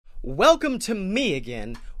Welcome to me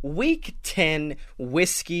again, week 10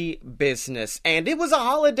 whiskey business. And it was a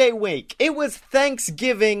holiday week. It was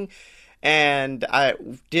Thanksgiving, and I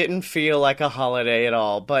didn't feel like a holiday at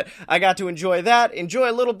all. But I got to enjoy that,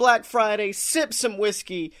 enjoy a little Black Friday, sip some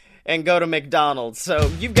whiskey, and go to McDonald's.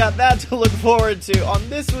 So you've got that to look forward to on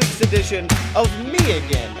this week's edition of Me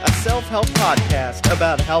Again, a self-help podcast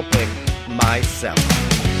about helping myself.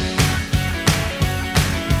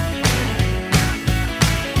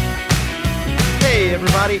 Hey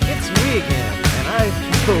everybody, it's me again, and I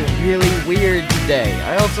feel really weird today.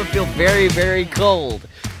 I also feel very, very cold,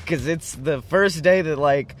 because it's the first day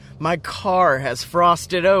that, my car has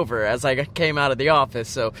frosted over as I came out of the office,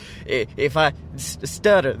 so if I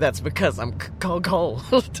stutter, that's because I'm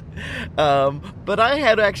cold. But I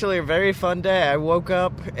had actually a very fun day. I woke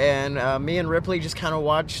up, and me and Ripley just kind of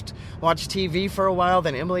watched TV for a while,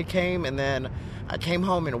 then Emily came, and then I came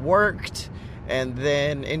home and worked, and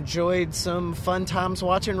then enjoyed some fun times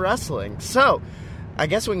watching wrestling. So, I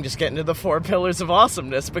guess we can just get into the 4 pillars of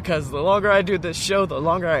awesomeness, because the longer I do this show, the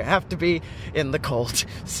longer I have to be in the cold.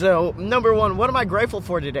 So, number 1, what am I grateful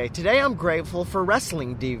for today? Today I'm grateful for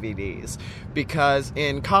wrestling DVDs, because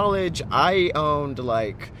in college I owned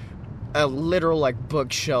a literal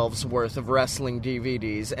bookshelves worth of wrestling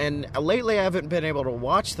DVDs, and lately I haven't been able to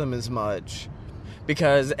watch them as much.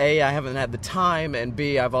 Because A, I haven't had the time, and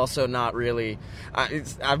B, I've also not really,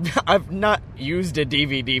 I've not used a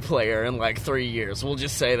DVD player in 3 years, we'll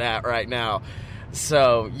just say that right now.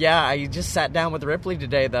 So, yeah, I just sat down with Ripley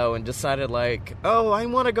today, though, and decided, I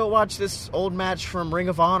want to go watch this old match from Ring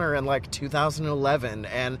of Honor in, 2011,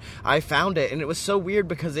 and I found it, and it was so weird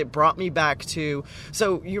because it brought me back to,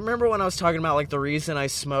 so, you remember when I was talking about, the reason I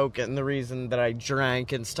smoke and the reason that I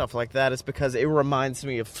drank and stuff like that is because it reminds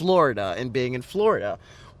me of Florida and being in Florida.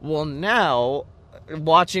 Well, now,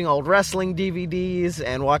 watching old wrestling DVDs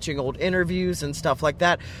and watching old interviews and stuff like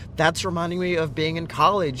that, that's reminding me of being in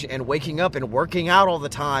college and waking up and working out all the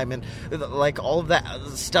time and all of that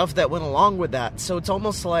stuff that went along with that. So it's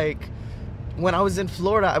almost like when I was in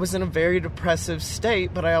Florida, I was in a very depressive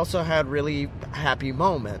state, but I also had really happy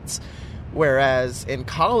moments. Whereas in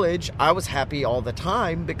college, I was happy all the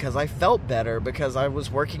time because I felt better, because I was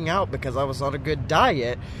working out, because I was on a good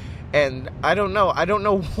diet. And I don't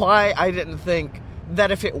know why I didn't think that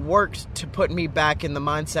if it worked to put me back in the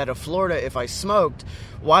mindset of Florida if I smoked,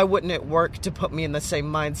 why wouldn't it work to put me in the same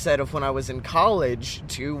mindset of when I was in college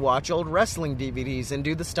to watch old wrestling DVDs and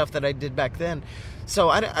do the stuff that I did back then? So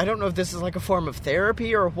I don't know if this is a form of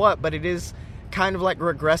therapy or what, but it is kind of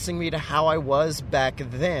regressing me to how I was back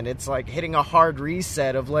then. It's hitting a hard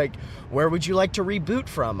reset of where would you like to reboot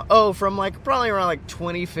from? Oh, from probably around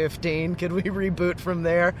 2015. Could we reboot from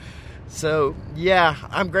there? So, yeah,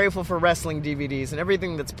 I'm grateful for wrestling DVDs and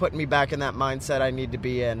everything that's putting me back in that mindset I need to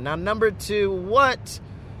be in. Now, number 2, what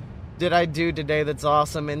did I do today that's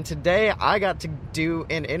awesome? And today I got to do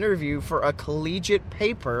an interview for a collegiate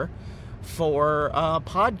paper for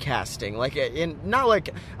podcasting.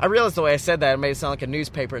 I realized the way I said that it made it sound like a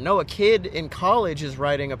newspaper. No, a kid in college is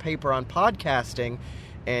writing a paper on podcasting,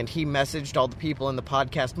 and he messaged all the people in the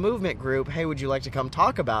podcast movement group, hey, would you like to come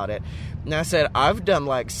talk about it? And I said, I've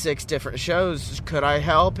done 6 different shows, could I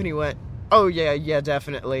help? And he went, oh yeah,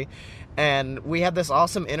 definitely. And we had this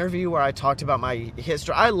awesome interview where I talked about my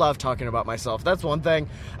history. I love talking about myself. That's one thing.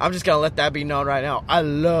 I'm just going to let that be known right now. I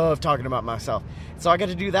love talking about myself. So I got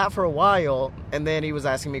to do that for a while, and then he was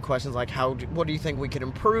asking me questions like, what do you think we could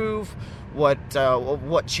improve?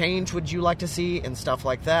 What change would you like to see? And stuff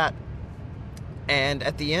like that. And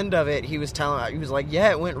at the end of it, he was like,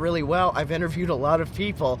 yeah, it went really well. I've interviewed a lot of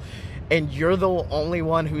people, and you're the only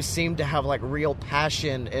one who seemed to have real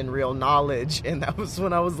passion and real knowledge. And that was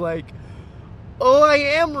when I was like, oh, I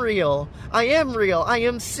am real. I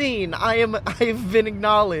am seen. I have been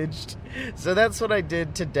acknowledged. So that's what I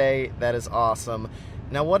did today. That is awesome.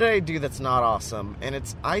 Now, what did I do that's not awesome? And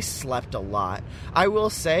I slept a lot. I will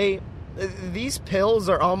say, these pills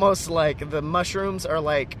are almost the mushrooms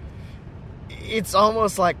are it's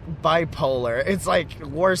almost like bipolar. It's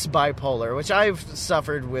worse bipolar, which I've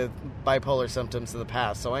suffered with bipolar symptoms in the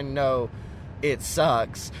past, so I know it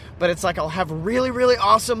sucks. But it's I'll have really, really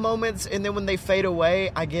awesome moments, and then when they fade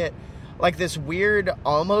away, I get this weird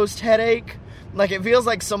almost headache. It feels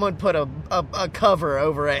like someone put a cover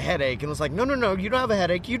over a headache and was like, no, you don't have a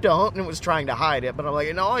headache, you don't, and it was trying to hide it. But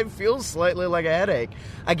I'm no, it feels slightly like a headache.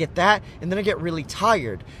 I get that, and then I get really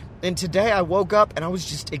tired. And today I woke up and I was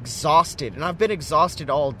just exhausted, and I've been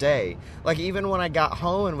exhausted all day. Even when I got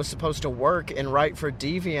home and was supposed to work and write for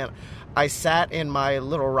Deviant, I sat in my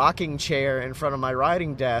little rocking chair in front of my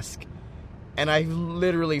writing desk, and I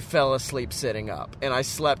literally fell asleep sitting up, and I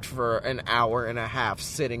slept for an hour and a half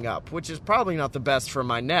sitting up, which is probably not the best for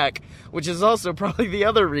my neck, which is also probably the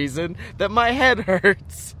other reason that my head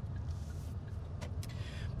hurts.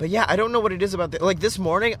 But yeah, I don't know what it is about that. Like, this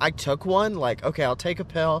morning, I took one, like, okay, I'll take a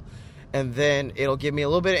pill, and then it'll give me a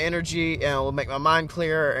little bit of energy, and it'll make my mind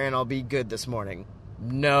clearer, and I'll be good this morning.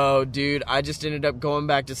 No, dude, I just ended up going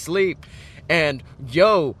back to sleep. And,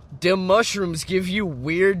 yo, them mushrooms give you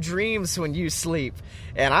weird dreams when you sleep.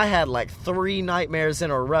 And I had, like, 3 nightmares in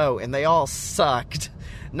a row, and they all sucked.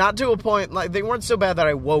 Not to a point, like, they weren't so bad that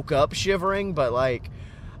I woke up shivering, but, like,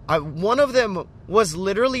 one of them was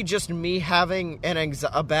literally just me having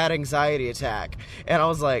a bad anxiety attack. And I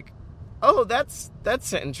was like, oh, that's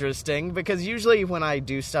interesting, because usually when I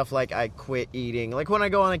do stuff like I quit eating, like when I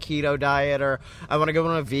go on a keto diet or I want to go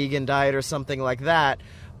on a vegan diet or something like that,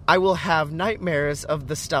 I will have nightmares of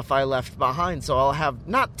the stuff I left behind. So I'll have,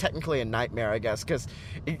 not technically a nightmare, I guess, because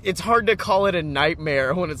it's hard to call it a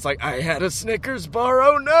nightmare when it's like, I had a Snickers bar,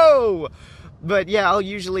 oh no! But yeah, I'll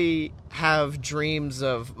usually have dreams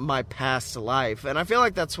of my past life, and I feel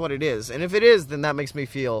like that's what it is. And if it is, then that makes me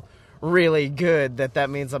feel really good that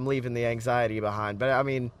means I'm leaving the anxiety behind. But I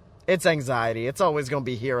mean, it's anxiety. It's always going to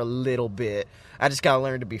be here a little bit. I just got to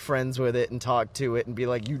learn to be friends with it and talk to it and be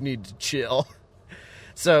like, you need to chill.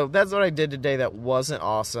 So that's what I did today that wasn't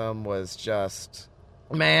awesome, was just,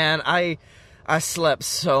 man, I slept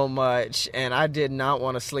so much, and I did not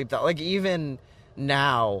want to sleep that. Like, even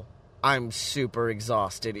now, I'm super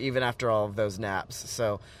exhausted, even after all of those naps.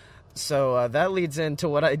 So that leads into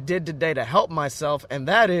what I did today to help myself, and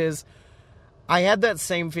that is, I had that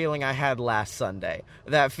same feeling I had last Sunday.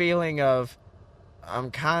 That feeling of,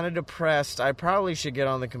 I'm kind of depressed. I probably should get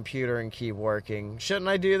on the computer and keep working. Shouldn't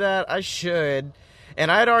I do that? I should. And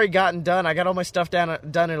I had already gotten done. I got all my stuff done at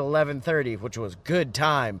 11:30, which was good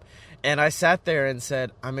time. And I sat there and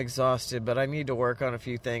said, I'm exhausted, but I need to work on a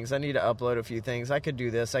few things. I need to upload a few things. I could do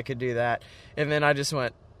this. I could do that. And then I just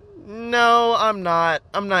went, no, I'm not.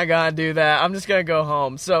 I'm not going to do that. I'm just going to go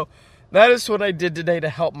home. So that is what I did today to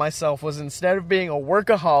help myself, was instead of being a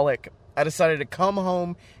workaholic, I decided to come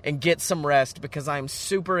home and get some rest because I'm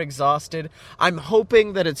super exhausted. I'm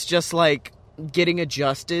hoping that it's just like getting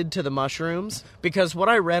adjusted to the mushrooms, because what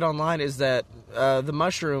I read online is that the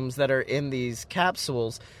mushrooms that are in these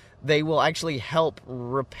capsules, they will actually help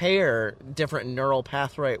repair different neural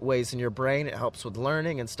pathways in your brain. It helps with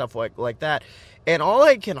learning and stuff like that. And all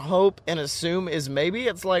I can hope and assume is maybe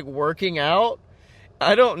it's like working out.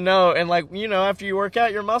 I don't know. And like, you know, after you work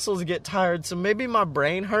out, your muscles get tired. So maybe my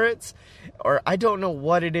brain hurts, or I don't know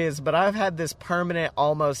what it is, but I've had this permanent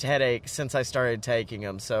almost headache since I started taking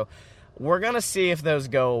them. So we're going to see if those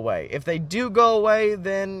go away. If they do go away,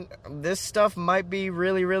 then this stuff might be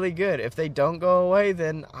really, really good. If they don't go away,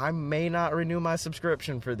 then I may not renew my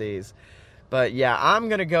subscription for these. But yeah, I'm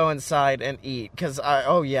going to go inside and eat. Because,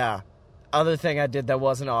 other thing I did that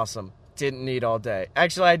wasn't awesome. Didn't eat all day.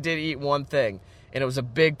 Actually, I did eat one thing. And it was a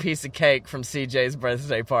big piece of cake from CJ's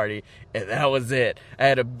birthday party. And that was it. I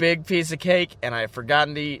had a big piece of cake, and I had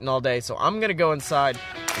forgotten to eat all day. So I'm going to go inside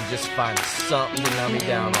and just find something to numb me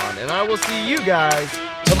down on. And I will see you guys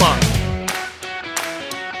tomorrow.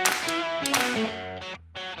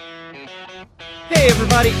 Hey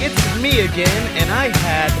everybody, it's me again. And I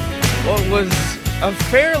had what was a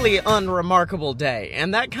fairly unremarkable day,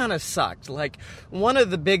 and that kind of sucked. Like, one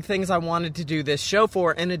of the big things I wanted to do this show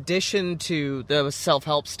for, in addition to the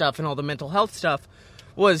self-help stuff and all the mental health stuff,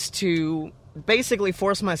 was to basically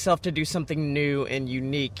force myself to do something new and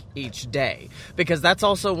unique each day. Because that's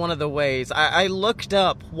also one of the ways, I looked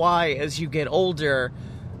up why, as you get older,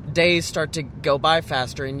 days start to go by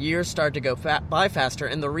faster and years start to go by faster,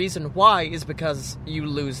 and the reason why is because you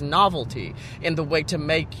lose novelty. And the way to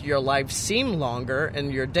make your life seem longer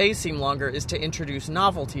and your days seem longer is to introduce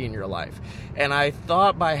novelty in your life. And I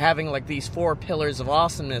thought by having like these 4 pillars of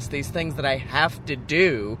awesomeness, these things that I have to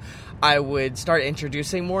do, I would start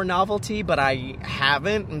introducing more novelty, but I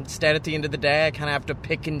haven't. Instead, at the end of the day, I kind of have to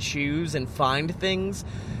pick and choose and find things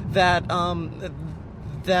that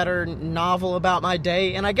are novel about my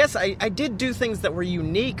day. And I guess I did do things that were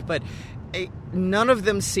unique, but none of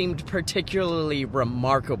them seemed particularly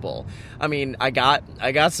remarkable. I mean, I got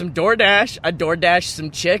some DoorDash. I DoorDashed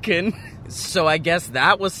some chicken, so I guess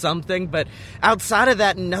that was something. But outside of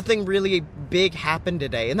that, nothing really big happened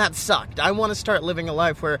today, and that sucked. I want to start living a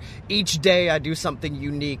life where each day I do something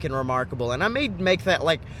unique and remarkable, and I may make that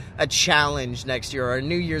like a challenge next year, or a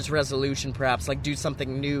New Year's resolution perhaps, like do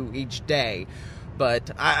something new each day.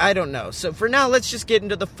 but I don't know. So for now, let's just get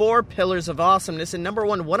into the 4 pillars of awesomeness. And number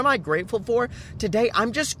 1, what am I grateful for? Today,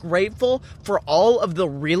 I'm just grateful for all of the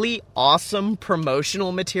really awesome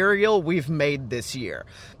promotional material we've made this year.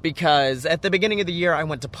 Because at the beginning of the year, I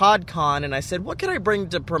went to PodCon and I said, what can I bring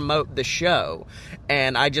to promote the show?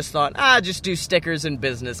 And I just thought, just do stickers and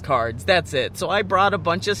business cards. That's it. So I brought a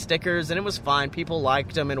bunch of stickers and it was fine. People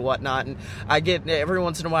liked them and whatnot. And I get, every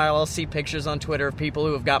once in a while, I'll see pictures on Twitter of people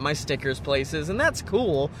who have got my stickers places. And that's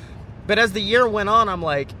cool. But as the year went on, I'm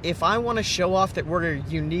like, if I want to show off that we're a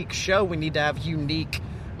unique show, we need to have unique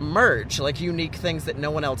merch, like unique things that no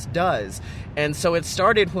one else does. And so it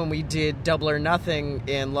started when we did Double or Nothing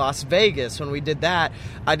in Las Vegas. When we did that,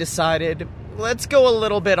 I decided, let's go a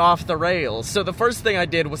little bit off the rails. So the first thing I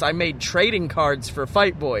did was I made trading cards for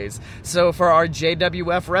Fight Boys. So for our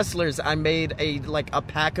JWF wrestlers, I made a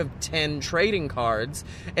pack of 10 trading cards.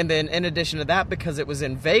 And then in addition to that, because it was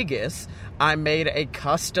in Vegas, I made a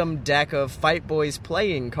custom deck of Fight Boys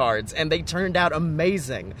playing cards, and they turned out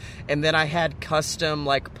amazing. And then I had custom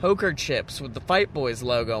poker chips with the Fight Boys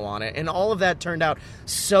logo on it, and all of that turned out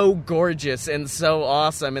so gorgeous and so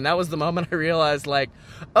awesome. And that was the moment I realized,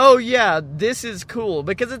 oh yeah, this is cool,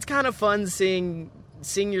 because it's kind of fun seeing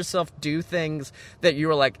yourself do things that you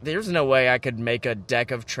were like, there's no way I could make a deck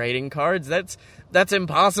of trading cards. That's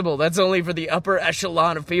impossible. That's only for the upper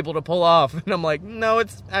echelon of people to pull off. And I'm like, no,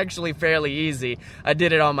 it's actually fairly easy. I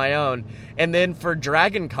did it on my own. And then for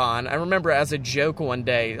Dragon Con, I remember as a joke one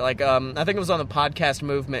day, I think it was on the Podcast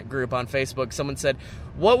Movement group on Facebook, someone said,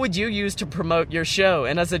 what would you use to promote your show?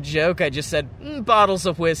 And as a joke, I just said, bottles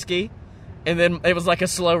of whiskey. And then it was like a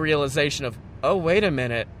slow realization of, oh, wait a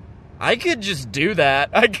minute. I could just do that.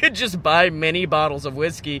 I could just buy many bottles of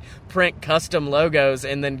whiskey, print custom logos,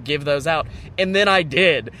 and then give those out. And then I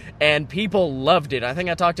did. And people loved it. I think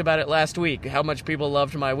I talked about it last week, how much people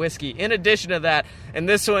loved my whiskey. In addition to that, and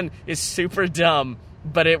this one is super dumb,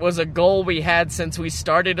 but it was a goal we had since we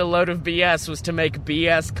started A Load of BS, was to make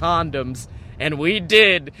BS condoms. And we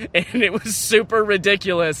did, and it was super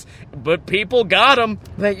ridiculous, but people got them.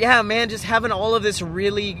 But yeah, man, just having all of this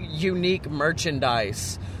really unique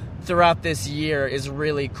merchandise throughout this year is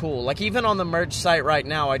really cool. Even on the merch site right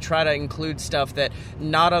now, I try to include stuff that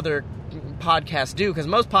not other podcasts do, because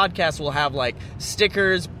most podcasts will have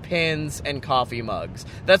stickers, pins, and coffee mugs.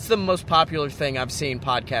 That's the most popular thing I've seen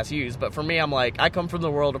podcasts use. But for me, I'm I come from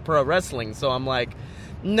the world of pro wrestling, so I'm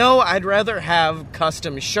no, I'd rather have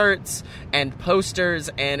custom shirts and posters,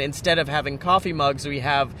 and instead of having coffee mugs, we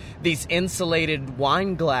have these insulated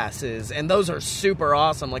wine glasses, and those are super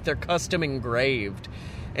awesome. They're custom engraved.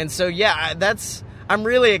 And so, yeah, I'm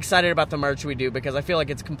really excited about the merch we do, because I feel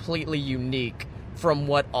like it's completely unique from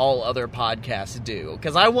what all other podcasts do,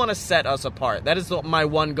 because I want to set us apart. That is my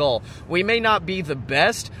one goal. We may not be the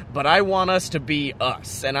best, but I want us to be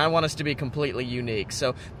us, and I want us to be completely unique.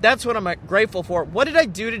 So that's what I'm grateful for. What did I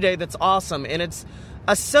do today that's awesome? And it's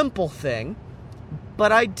a simple thing,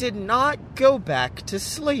 but I did not go back to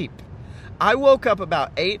sleep. I woke up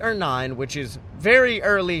about 8 or 9, which is very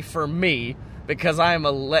early for me, because I'm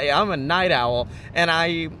a night owl, and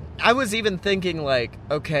I was even thinking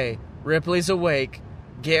okay, Ripley's awake,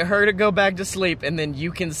 get her to go back to sleep, and then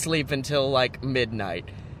you can sleep until midnight.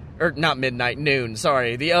 Or not midnight, noon,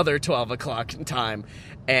 sorry, the other 12 o'clock time.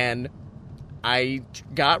 And I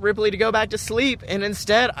got Ripley to go back to sleep, and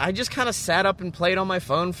instead I just kind of sat up and played on my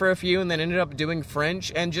phone for a few, and then ended up doing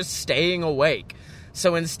French and just staying awake.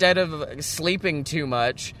 So instead of sleeping too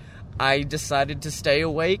much, I decided to stay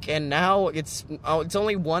awake, and now it's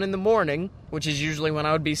only 1 in the morning, which is usually when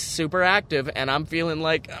I would be super active, and I'm feeling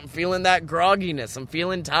that grogginess. I'm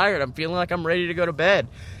feeling tired. I'm feeling like I'm ready to go to bed.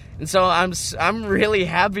 And so I'm really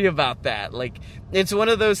happy about that. It's one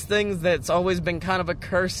of those things that's always been kind of a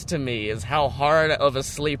curse to me, is how hard of a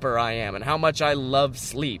sleeper I am and how much I love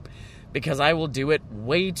sleep. Because I will do it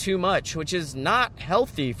way too much, which is not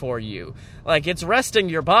healthy for you. It's resting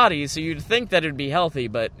your body, so you'd think that it'd be healthy,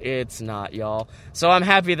 but it's not, y'all. So I'm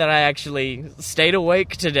happy that I actually stayed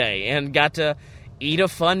awake today and got to eat a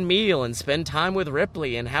fun meal and spend time with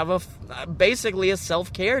Ripley and have basically a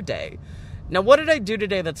self-care day. Now, what did I do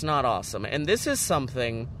today that's not awesome? And this is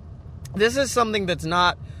something that's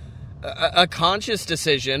not a conscious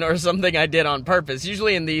decision or something I did on purpose.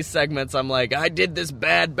 Usually in these segments, I'm I did this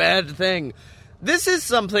bad thing. This is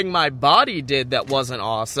something my body did that wasn't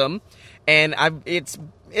awesome, and it's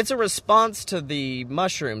a response to the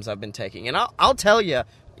mushrooms I've been taking. And I'll tell you,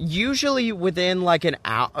 Usually within like an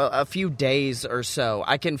hour, a few days or so,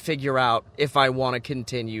 I can figure out if I want to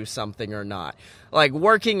continue something or not. Like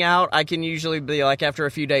working out, I can usually be like after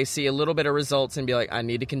a few days see a little bit of results and be like, I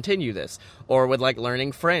need to continue this. Or with like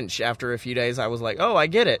learning French, after a few days I was like, oh, I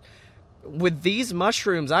get it. With these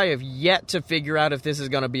mushrooms, I have yet to figure out if this is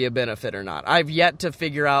going to be a benefit or not. I've yet to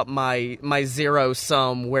figure out my zero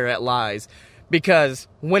sum where it lies. Because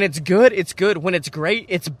when it's good, it's good. When it's great,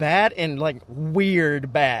 it's bad and, like,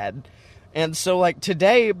 weird bad. And so, like,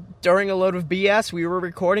 today, during a load of BS, we were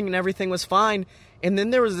recording and everything was fine. And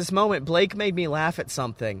then there was this moment, Blake made me laugh at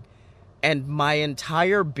something. And my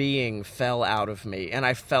entire being fell out of me. And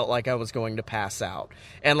I felt like I was going to pass out.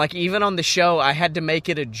 And, like, even on the show, I had to make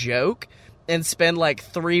it a joke and spend, like,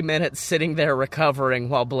 3 minutes sitting there recovering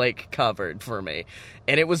while Blake covered for me.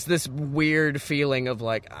 And it was this weird feeling of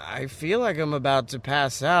like, I feel like I'm about to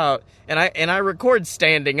pass out. And I record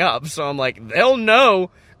standing up, so I'm like, they'll know,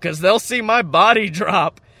 because they'll see my body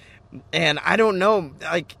drop. And I don't know,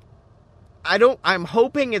 like, I'm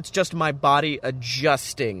hoping it's just my body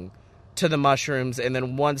adjusting to the mushrooms, and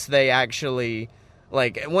then once they actually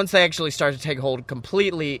start to take hold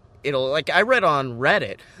completely, it'll, like, I read on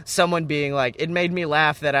Reddit, someone being like, it made me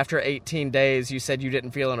laugh that after 18 days you said you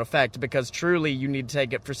didn't feel an effect, because truly you need to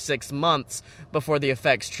take it for 6 months before the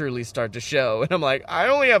effects truly start to show. And I'm like, I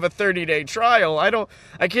only have a 30-day trial.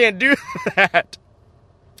 I can't do that.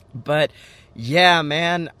 But yeah,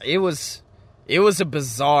 man, it was a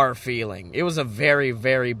bizarre feeling. It was a very,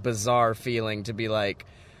 very bizarre feeling to be like,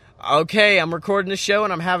 okay, I'm recording the show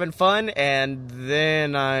and I'm having fun, and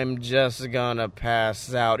then I'm just gonna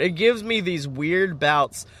pass out. It gives me these weird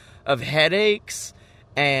bouts of headaches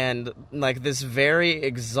and, like, this very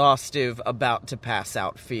exhaustive about to pass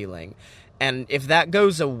out feeling. And if that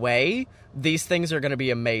goes away, these things are gonna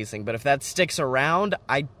be amazing. But if that sticks around,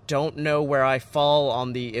 I don't know where I fall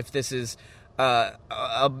on if this is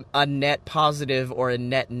a net positive or a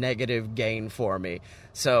net negative gain for me.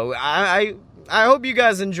 So I hope you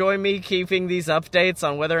guys enjoy me keeping these updates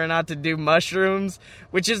on whether or not to do mushrooms,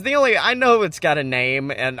 which is the only, I know it's got a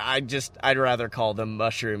name, and I'd rather call them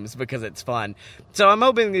mushrooms because it's fun. So I'm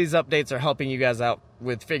hoping these updates are helping you guys out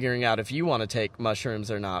with figuring out if you want to take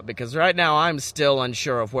mushrooms or not, because right now I'm still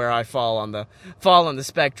unsure of where I fall on the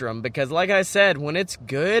spectrum, because like I said, when it's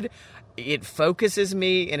good, it focuses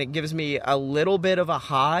me and it gives me a little bit of a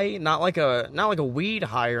high, not like a weed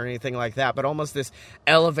high or anything like that, but almost this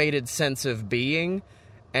elevated sense of being.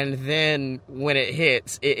 And then when it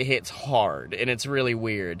hits hard, and it's really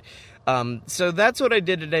weird. So that's what I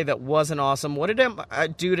did today that wasn't awesome. What did I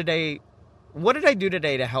do today? What did I do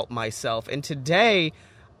today to help myself? And today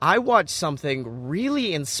I watched something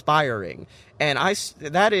really inspiring, and I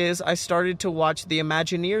started to watch The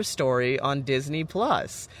Imagineer Story on Disney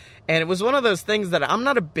Plus. And it was one of those things that I'm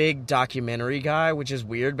not a big documentary guy, which is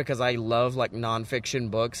weird because I love, like, nonfiction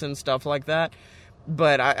books and stuff like that.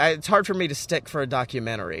 But it's hard for me to stick for a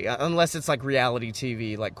documentary, unless it's like reality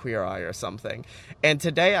TV, like Queer Eye or something. And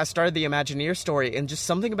today I started The Imagineer Story, and just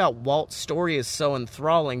something about Walt's story is so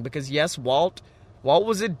enthralling, because yes, Walt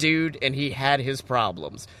was a dude and he had his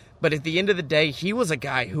problems. But at the end of the day, he was a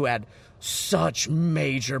guy who had such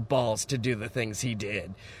major balls to do the things he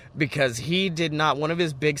did. Because he did not, one of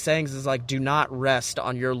his big sayings is like, do not rest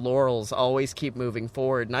on your laurels, always keep moving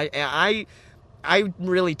forward. And I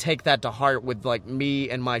really take that to heart with, like, me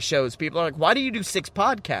and my shows. People are like, why do you do 6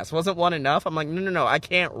 podcasts? Wasn't one enough? I'm like, no, I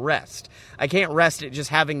can't rest. I can't rest at just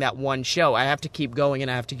having that one show. I have to keep going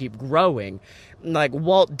and I have to keep growing. Like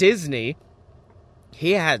Walt Disney,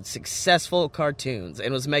 he had successful cartoons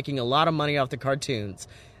and was making a lot of money off the cartoons.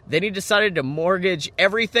 Then he decided to mortgage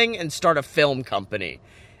everything and start a film company.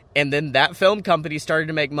 And then that film company started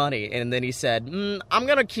to make money. And then he said, I'm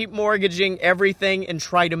going to keep mortgaging everything and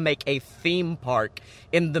try to make a theme park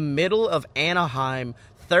in the middle of Anaheim,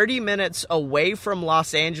 30 minutes away from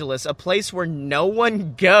Los Angeles, a place where no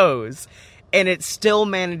one goes. And it still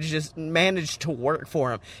managed to work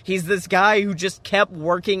for him. He's this guy who just kept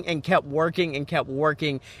working and kept working and kept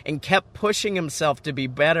working and kept pushing himself to be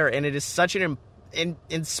better. And it is such an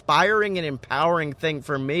inspiring and empowering thing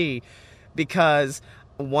for me, because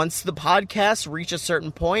once the podcasts reach a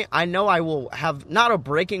certain point, I know I will have not a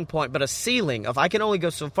breaking point, but a ceiling of I can only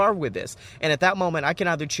go so far with this. And at that moment, I can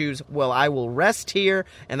either choose, well, I will rest here,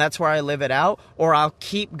 and that's where I live it out, or I'll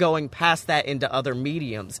keep going past that into other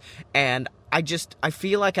mediums. And I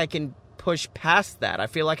feel like I can push past that. I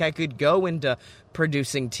feel like I could go into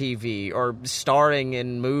producing TV or starring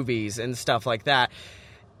in movies and stuff like that.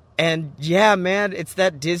 And yeah, man, it's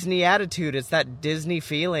that Disney attitude. It's that Disney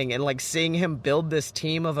feeling. And like seeing him build this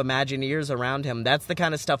team of Imagineers around him, that's the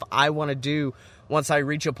kind of stuff I want to do once I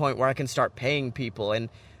reach a point where I can start paying people. And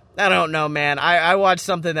I don't know, man. I watched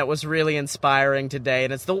something that was really inspiring today,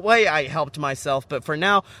 and it's the way I helped myself. But for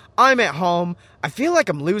now, I'm at home. I feel like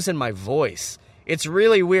I'm losing my voice. It's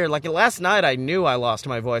really weird. Like last night, I knew I lost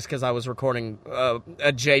my voice because I was recording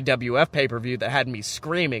a JWF pay-per-view that had me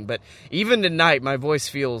screaming. But even tonight, my voice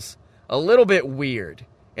feels a little bit weird.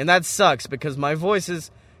 And that sucks because my voice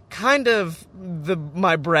is kind of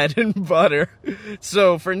my bread and butter.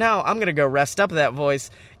 So for now, I'm going to go rest up that voice,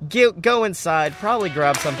 go inside, probably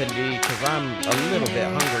grab something to eat because I'm a little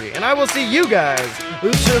bit hungry. And I will see you guys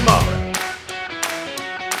tomorrow.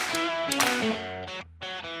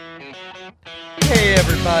 Hey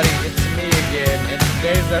everybody, it's me again, and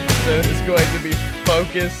today's episode is going to be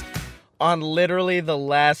focused on literally the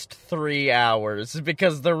last 3 hours,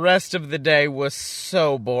 because the rest of the day was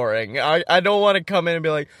so boring. I don't want to come in and be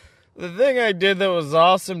like, the thing I did that was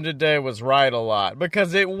awesome today was write a lot,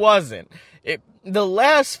 because it wasn't. The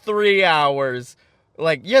last 3 hours,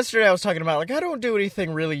 like yesterday I was talking about, like, I don't do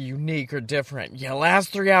anything really unique or different. Yeah, last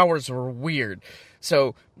 3 hours were weird.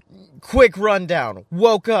 So, quick rundown.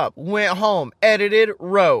 Woke up, went home, edited,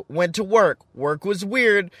 wrote, went to work. Work was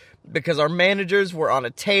weird because our managers were on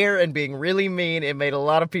a tear and being really mean. It made a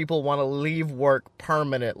lot of people want to leave work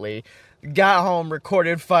permanently. Got home,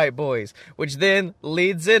 recorded Fight Boys, which then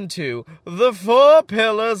leads into the 4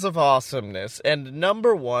 pillars of awesomeness. And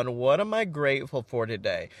number 1, what am I grateful for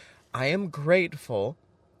today? I am grateful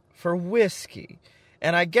for whiskey.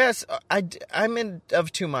 And I guess I'm in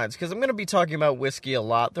of two minds, because I'm going to be talking about whiskey a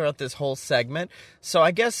lot throughout this whole segment. So I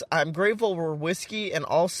guess I'm grateful for whiskey, and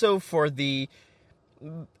also for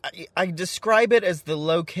I describe it as the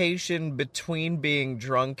location between being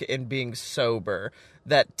drunk and being sober.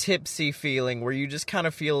 That tipsy feeling where you just kind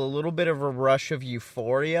of feel a little bit of a rush of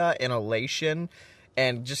euphoria and elation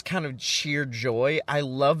and just kind of sheer joy. I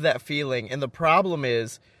love that feeling. And the problem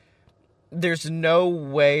is, there's no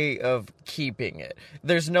way of keeping it.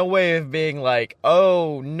 There's no way of being like,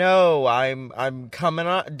 oh no, I'm coming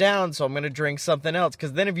down, so I'm going to drink something else.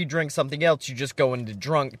 Because then if you drink something else, you just go into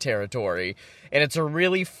drunk territory. And it's a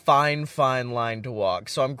really fine line to walk.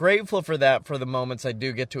 So I'm grateful for that, for the moments I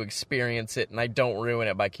do get to experience it, and I don't ruin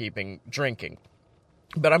it by keeping drinking.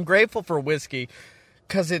 But I'm grateful for whiskey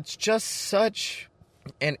because it's just such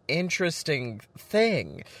an interesting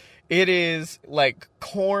thing. It is like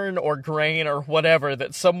corn or grain or whatever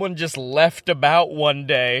that someone just left about one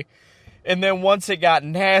day. And then once it got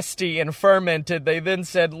nasty and fermented, they then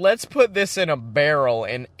said, let's put this in a barrel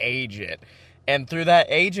and age it. And through that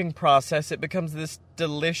aging process, it becomes this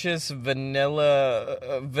delicious vanilla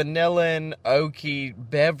and oaky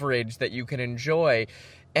beverage that you can enjoy.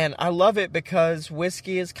 And I love it because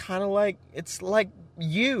whiskey is kind of like, it's like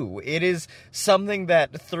you. It is something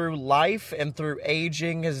that through life and through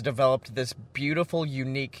aging has developed this beautiful,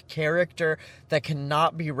 unique character that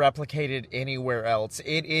cannot be replicated anywhere else.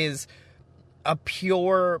 It is a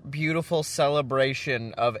pure, beautiful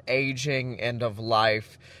celebration of aging and of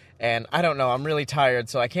life. And I don't know, I'm really tired,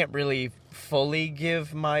 so I can't really fully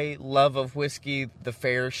give my love of whiskey the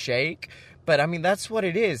fair shake. But I mean, that's what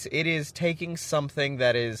it is. It is taking something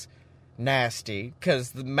that is nasty,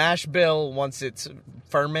 because the mash bill, once it's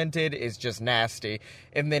fermented, is just nasty,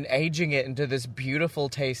 and then aging it into this beautiful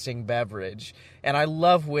tasting beverage. And I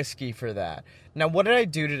love whiskey for that. Now, what did I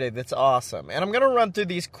do today that's awesome? And I'm going to run through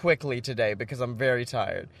these quickly today because I'm very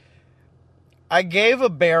tired. I gave a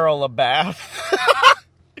barrel a bath.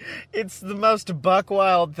 It's the most buck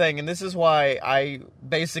wild thing, and this is why I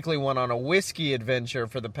basically went on a whiskey adventure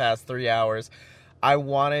for the past 3 hours.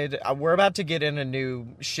 We're about to get in a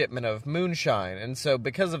new shipment of moonshine, and so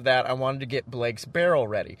because of that, I wanted to get Blake's barrel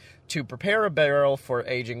ready. To prepare a barrel for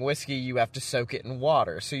aging whiskey, you have to soak it in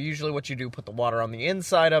water. So usually what you do, put the water on the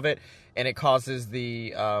inside of it, and it causes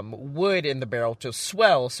the wood in the barrel to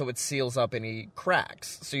swell so it seals up any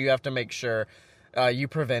cracks. So you have to make sure you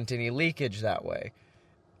prevent any leakage that way.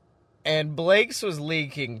 And Blake's was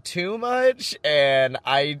leaking too much, and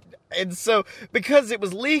so because it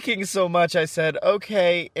was leaking so much, I said,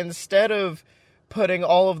 okay, instead of putting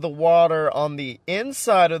all of the water on the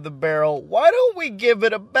inside of the barrel, why don't we give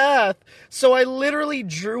it a bath? So I literally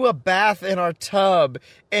drew a bath in our tub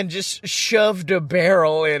and just shoved a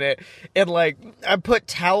barrel in it. And like, I put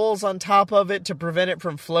towels on top of it to prevent it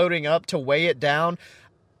from floating up to weigh it down.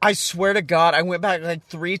 I swear to God, I went back like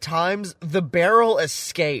 3 times. The barrel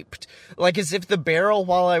escaped. Like as if the barrel,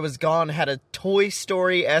 while I was gone, had a Toy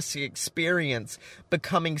Story-esque experience,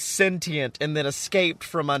 becoming sentient and then escaped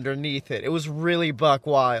from underneath it. It was really buck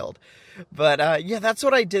wild. But, yeah, that's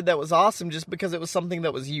what I did that was awesome, just because it was something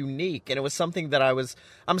that was unique, and it was something that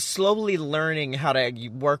I'm slowly learning how to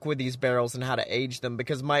work with these barrels and how to age them,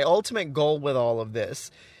 because my ultimate goal with all of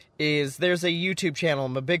this is there's a YouTube channel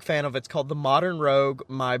I'm a big fan of. It's called The Modern Rogue.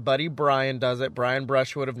 My buddy Brian does it, Brian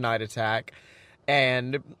Brushwood of Night Attack.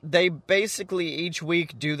 And they basically each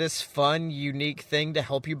week do this fun, unique thing to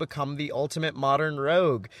help you become the ultimate modern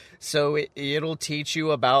rogue. So it'll teach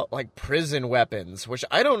you about, like, prison weapons, which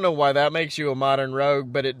I don't know why that makes you a modern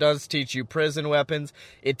rogue, but it does teach you prison weapons.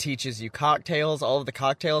 It teaches you cocktails. All of the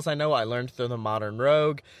cocktails I know I learned through the modern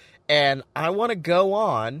rogue. And I want to go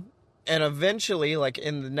on and eventually, like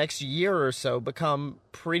in the next year or so, become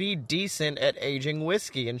pretty decent at aging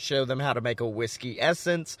whiskey and show them how to make a whiskey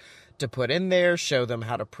essence to put in there, show them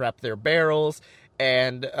how to prep their barrels.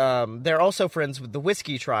 And they're also friends with the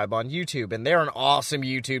Whiskey Tribe on YouTube, and they're an awesome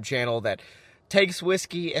YouTube channel that takes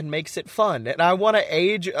whiskey and makes it fun. And I want to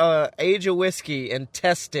age a whiskey and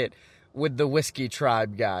test it with the Whiskey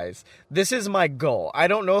Tribe guys. This is my goal. I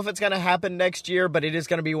don't know if it's going to happen next year, but it is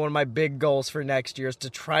going to be one of my big goals for next year, is to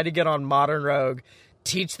try to get on Modern Rogue,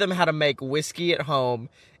 teach them how to make whiskey at home,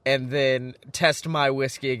 and then test my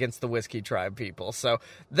whiskey against the Whiskey Tribe people. So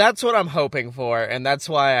that's what I'm hoping for, and that's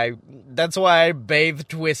why I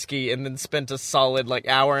bathed whiskey and then spent a solid like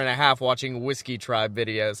hour and a half watching Whiskey Tribe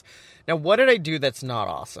videos. Now, what did I do that's not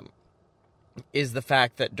awesome? Is the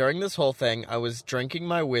fact that during this whole thing, I was drinking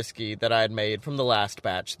my whiskey that I had made from the last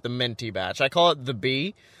batch, the minty batch. I call it the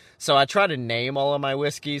B. So I try to name all of my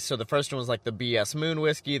whiskeys. So the first one was like the BS Moon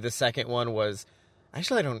whiskey. The second one was,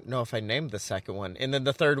 actually, I don't know if I named the second one. And then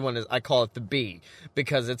the third one is, I call it the B,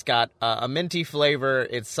 because it's got a minty flavor.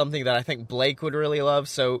 It's something that I think Blake would really love.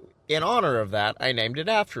 So in honor of that, I named it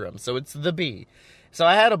after him. So it's the B. So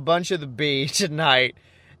I had a bunch of the B tonight,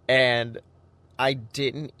 and I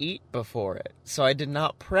didn't eat before it, so I did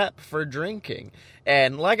not prep for drinking.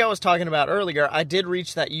 And like I was talking about earlier, I did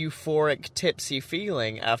reach that euphoric, tipsy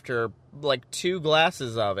feeling after like 2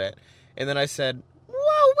 glasses of it. And then I said,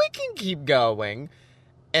 well, we can keep going.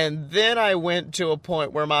 And then I went to a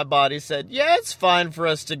point where my body said, yeah, it's fine for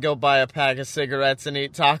us to go buy a pack of cigarettes and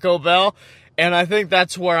eat Taco Bell. And I think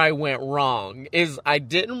that's where I went wrong, is I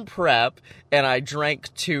didn't prep and I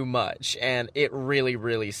drank too much, and it really,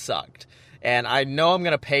 really sucked. And I know I'm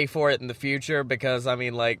going to pay for it in the future because, I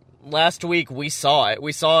mean, like, last week we saw it.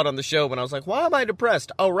 We saw it on the show when I was like, why am I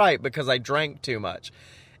depressed? Oh, right, because I drank too much.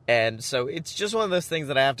 And so it's just one of those things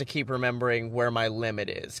that I have to keep remembering where my limit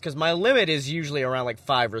is. Because my limit is usually around, like,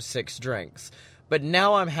 5 or 6 drinks. But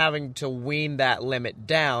now I'm having to wean that limit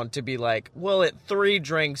down to be like, well, at 3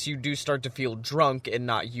 drinks, you do start to feel drunk and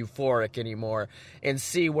not euphoric anymore. And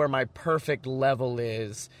see where my perfect level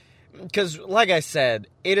is. Because, like I said,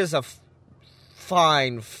 it is a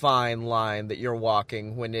fine line that you're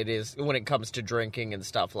walking when it comes to drinking and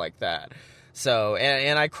stuff like that. So,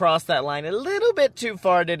 and I crossed that line a little bit too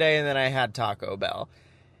far today, and then I had Taco Bell.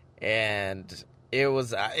 And what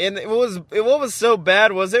was so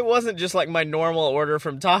bad was it wasn't just like my normal order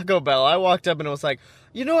from Taco Bell. I walked up and it was like,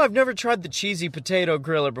 I've never tried the cheesy potato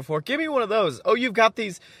griller before. Give me one of those. Oh, you've got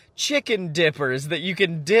these chicken dippers that you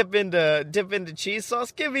can dip into cheese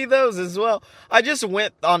sauce. Give me those as well. I just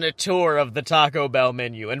went on a tour of the Taco Bell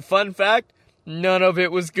menu, and fun fact, none of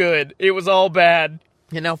it was good. It was all bad.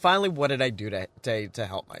 And now finally, what did I do to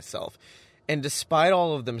help myself? And despite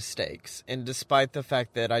all of the mistakes, and despite the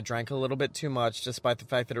fact that I drank a little bit too much, despite the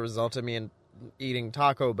fact that it resulted in me in eating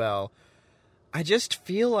Taco Bell, I just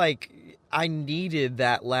feel like I needed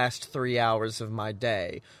that last 3 hours of my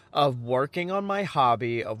day of working on my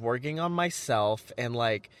hobby, of working on myself,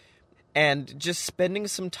 and just spending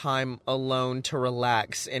some time alone to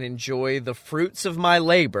relax and enjoy the fruits of my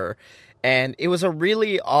labor. And it was a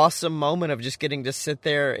really awesome moment of just getting to sit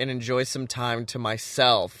there and enjoy some time to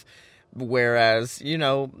myself. Whereas,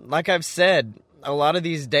 like I've said, a lot of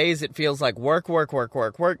these days it feels like work, go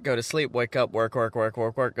to sleep, wake up, work,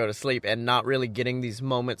 go to sleep, and not really getting these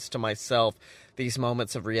moments to myself, these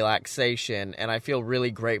moments of relaxation. And I feel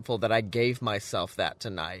really grateful that I gave myself that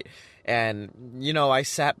tonight. And, I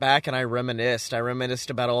sat back and I reminisced. I reminisced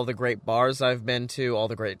about all the great bars I've been to, all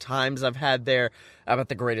the great times I've had there, about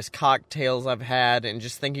the greatest cocktails I've had, and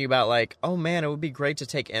just thinking about like, oh man, it would be great to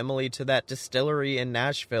take Emily to that distillery in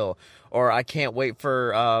Nashville. Or I can't wait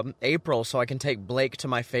for April so I can take Blake to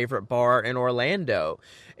my favorite bar in Orlando.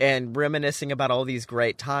 And reminiscing about all these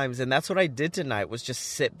great times. And that's what I did tonight, was just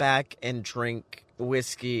sit back and drink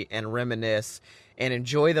whiskey and reminisce and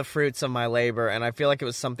enjoy the fruits of my labor. And I feel like it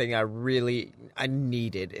was something I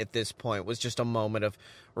needed at this point, was just a moment of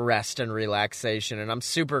rest and relaxation. And I'm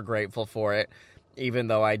super grateful for it, even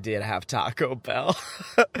though I did have Taco Bell.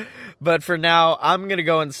 But for now, I'm going to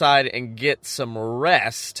go inside and get some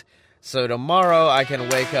rest, so tomorrow I can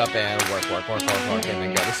wake up and work, and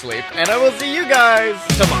then go to sleep. And I will see you guys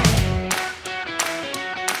tomorrow.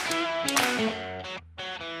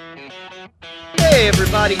 Hey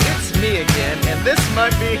everybody, it's me again, and this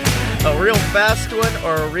might be a real fast one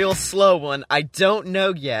or a real slow one. I don't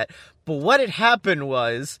know yet, but what had happened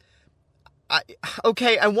was,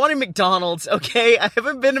 I wanted McDonald's, okay? I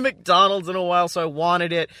haven't been to McDonald's in a while, so I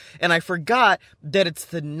wanted it, and I forgot that it's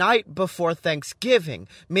the night before Thanksgiving,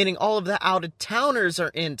 meaning all of the out-of-towners are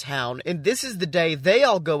in town, and this is the day they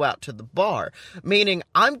all go out to the bar, meaning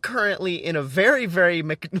I'm currently in a very, very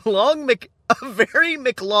McLong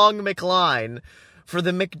McLine for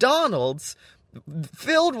the McDonald's,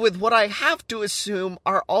 filled with what I have to assume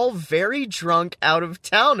are all very drunk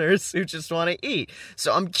out-of-towners who just want to eat.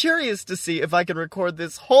 So I'm curious to see if I can record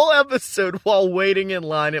this whole episode while waiting in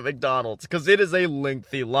line at McDonald's, because it is a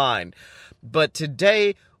lengthy line. But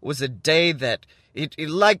today was a day that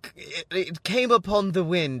it came upon the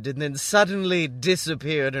wind and then suddenly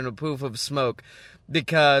disappeared in a poof of smoke,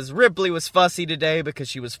 because Ripley was fussy today because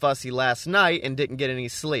she was fussy last night and didn't get any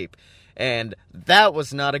sleep. And that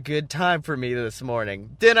was not a good time for me this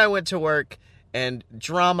morning. Then I went to work, and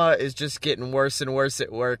drama is just getting worse and worse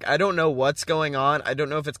at work. I don't know what's going on. I don't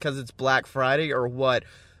know if it's because it's Black Friday or what,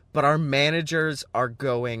 but our managers are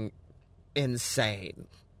going insane.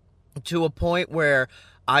 To a point where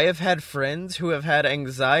I have had friends who have had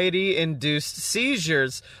anxiety-induced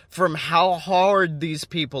seizures from how hard these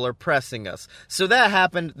people are pressing us. So that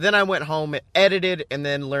happened, then I went home, edited, and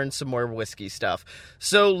then learned some more whiskey stuff.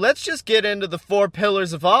 So let's just get into the 4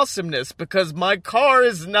 pillars of awesomeness, because my car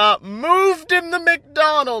is not moved in the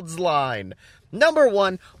McDonald's line. Number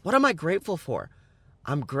 1, what am I grateful for?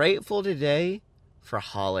 I'm grateful today for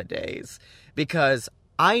holidays, because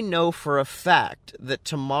I know for a fact that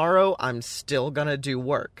tomorrow I'm still gonna do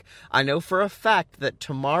work. I know for a fact that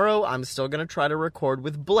tomorrow I'm still gonna try to record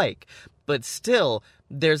with Blake. But still,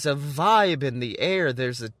 there's a vibe in the air.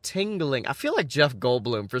 There's a tingling. I feel like Jeff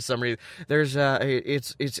Goldblum for some reason.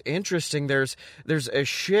 It's interesting. There's a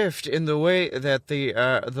shift in the way that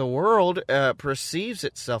the world perceives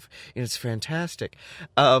itself, and it's fantastic.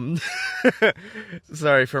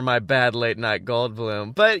 Sorry for my bad late night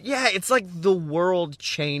Goldblum, but yeah, it's like the world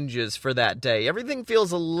changes for that day. Everything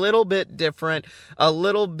feels a little bit different, a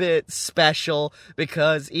little bit special,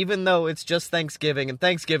 because even though it's just Thanksgiving, and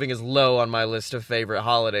Thanksgiving is low on my list of favorite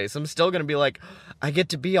holidays, I'm still gonna be like, I get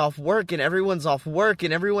to be off work, and everyone's off work,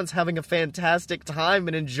 and everyone's having a fantastic time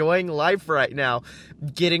and enjoying life right now,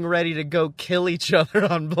 getting ready to go kill each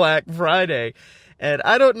other on Black Friday. And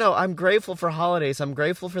I don't know, I'm grateful for holidays. I'm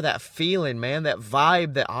grateful for that feeling, man, that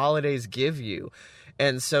vibe that holidays give you.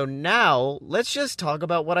 And so now, let's just talk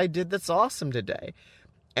about what I did that's awesome today.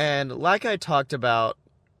 And like I talked about,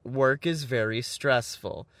 work is very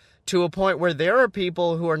stressful, to a point where there are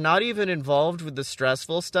people who are not even involved with the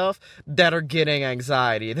stressful stuff that are getting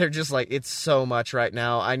anxiety. They're just like, it's so much right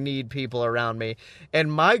now. I need people around me.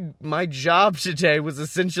 And my job today was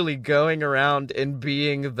essentially going around and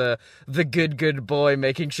being the good boy,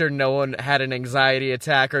 making sure no one had an anxiety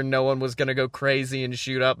attack or no one was going to go crazy and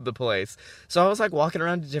shoot up the place. So I was like walking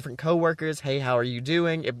around to different coworkers. Hey, how are you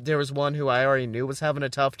doing? If there was one who I already knew was having a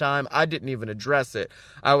tough time, I didn't even address it.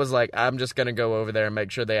 I was like, I'm just going to go over there and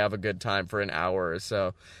make sure they have a good time for an hour or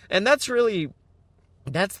so. And that's the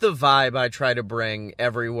vibe I try to bring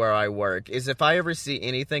everywhere I work, is if I ever see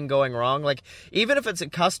anything going wrong, like even if it's a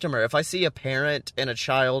customer, if I see a parent and a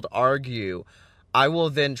child argue, I will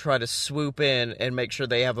then try to swoop in and make sure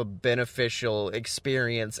they have a beneficial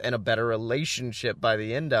experience and a better relationship by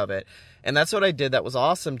the end of it. And that's what I did that was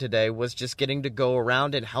awesome today, was just getting to go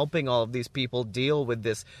around and helping all of these people deal with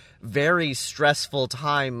this very stressful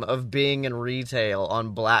time of being in retail on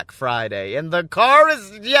Black Friday. And the car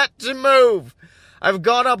is yet to move. I've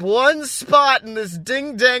gone up one spot and this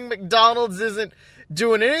ding-dang McDonald's isn't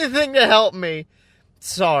doing anything to help me.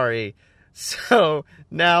 Sorry. So,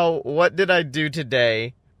 now, what did I do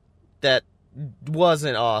today that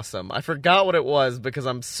wasn't awesome? I forgot what it was because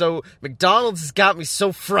McDonald's has got me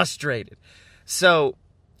so frustrated. So,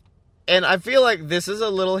 and I feel like this is a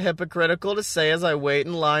little hypocritical to say as I wait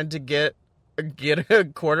in line to get a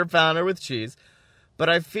quarter pounder with cheese. But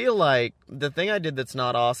I feel like the thing I did that's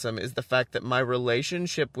not awesome is the fact that my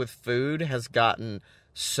relationship with food has gotten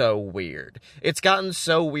so weird. It's gotten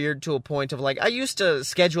so weird to a point of, like, I used to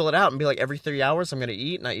schedule it out and be like, every 3 hours I'm going to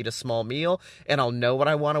eat, and I eat a small meal, and I'll know what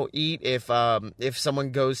I want to eat. If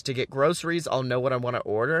someone goes to get groceries, I'll know what I want to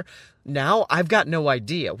order. Now, I've got no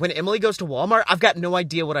idea. When Emily goes to Walmart, I've got no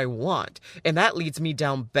idea what I want. And that leads me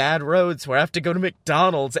down bad roads where I have to go to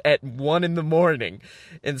McDonald's at 1 in the morning.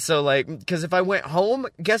 And so, like, because if I went home,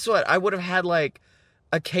 guess what? I would have had, like,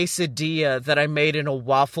 a quesadilla that I made in a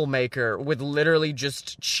waffle maker with literally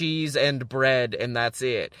just cheese and bread, and that's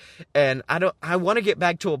it. And I want to get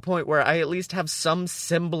back to a point where I at least have some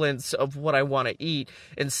semblance of what I want to eat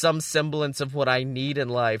and some semblance of what I need in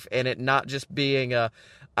life, and it not just being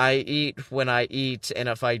I eat when I eat, and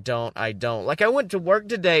if I don't, I don't. Like, I went to work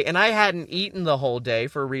today, and I hadn't eaten the whole day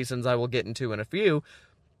for reasons I will get into in a few,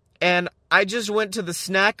 and I just went to the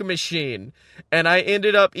snack machine, and I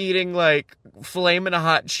ended up eating, like, Flamin'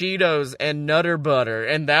 Hot Cheetos and Nutter Butter,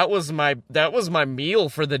 and that was my meal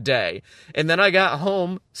for the day. And then I got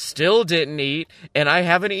home, still didn't eat, and I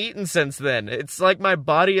haven't eaten since then. It's like my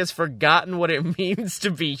body has forgotten what it means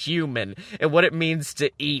to be human and what it means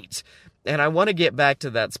to eat. And I want to get back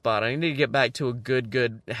to that spot. I need to get back to a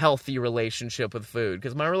good, healthy relationship with food,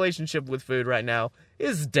 because my relationship with food right now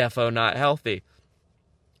is defo not healthy.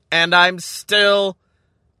 And I'm still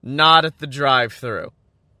not at the drive-thru.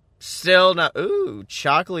 Still not. Ooh,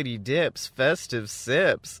 chocolatey dips, festive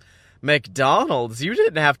sips. McDonald's, you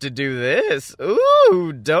didn't have to do this.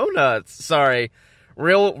 Ooh, donuts. Sorry.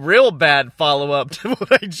 Real bad follow-up to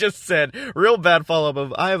what I just said. Real bad follow-up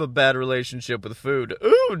of, I have a bad relationship with food.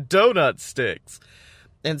 Ooh, donut sticks.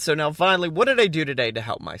 And so now finally, what did I do today to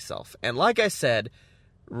help myself? And like I said,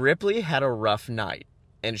 Ripley had a rough night.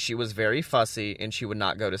 And she was very fussy, and she would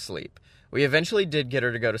not go to sleep. We eventually did get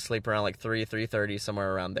her to go to sleep around like 3:30,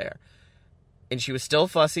 somewhere around there. And she was still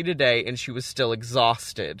fussy today, and she was still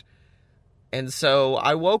exhausted. And so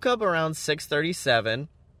I woke up around 6:37,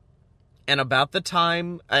 and about the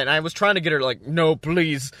time, and I was trying to get her like, no,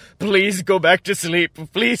 please go back to sleep.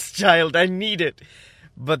 Please, child, I need it.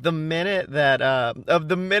 But the minute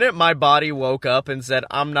my body woke up and said,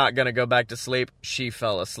 I'm not going to go back to sleep, she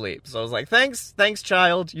fell asleep. So I was like, thanks,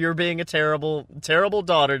 child. You're being a terrible, terrible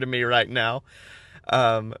daughter to me right now.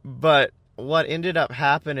 But what ended up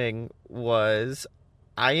happening was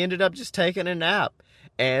I ended up just taking a nap.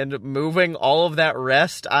 And moving all of that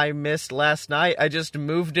rest I missed last night, I just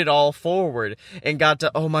moved it all forward and got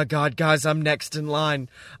to, oh my God, guys, I'm next in line.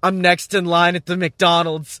 I'm next in line at the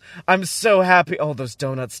McDonald's. I'm so happy. Oh, those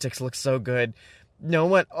donut sticks look so good.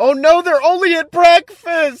 Oh no, they're only at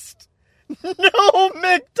breakfast. No,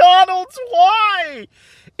 McDonald's, why?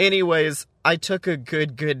 Anyways, I took a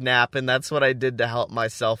good nap, and that's what I did to help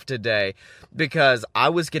myself today, because I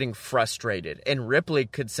was getting frustrated, and Ripley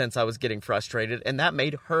could sense I was getting frustrated, and that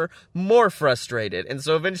made her more frustrated. And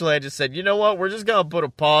so eventually I just said, you know what, we're just going to put a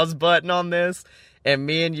pause button on this, and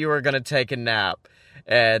me and you are going to take a nap.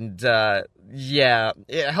 And, yeah,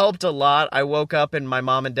 it helped a lot. I woke up, and my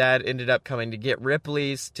mom and dad ended up coming to get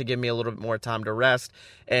Ripley's to give me a little bit more time to rest,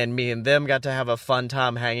 and me and them got to have a fun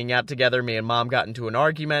time hanging out together. Me and mom got into an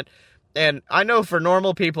argument. And I know for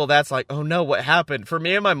normal people, that's like, oh no, what happened? For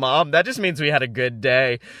me and my mom, that just means we had a good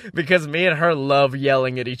day, because me and her love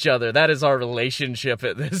yelling at each other. That is our relationship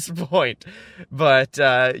at this point. But,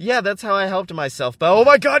 yeah, that's how I helped myself. But, oh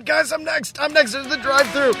my God, guys, I'm next to the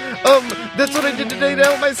drive-thru. That's what I did today to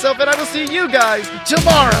help myself, and I will see you guys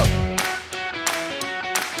tomorrow.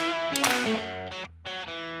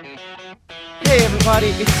 Hey everybody,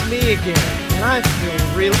 it's me again. And I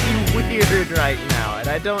feel really weird right now, and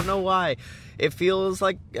I don't know why. It feels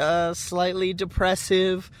like slightly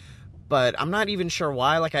depressive, but I'm not even sure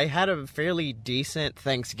why. Like, I had a fairly decent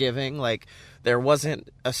Thanksgiving. Like, there wasn't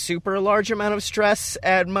a super large amount of stress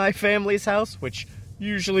at my family's house, which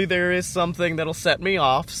usually there is something that'll set me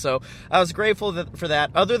off, so I was grateful for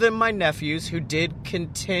that, other than my nephews, who did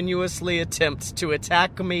continuously attempt to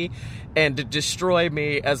attack me and to destroy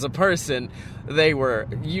me as a person. They were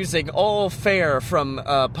using all fare, from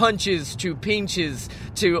punches to pinches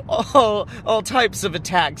to all types of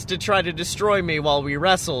attacks to try to destroy me while we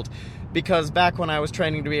wrestled, because back when I was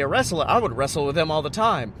training to be a wrestler, I would wrestle with them all the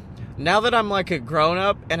time. Now that I'm like a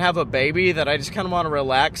grown-up and have a baby that I just kind of want to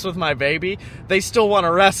relax with my baby, they still want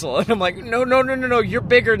to wrestle. And I'm like, no, you're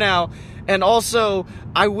bigger now. And also,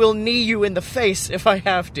 I will knee you in the face if I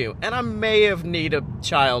have to. And I may have kneed a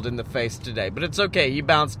child in the face today, but it's okay. He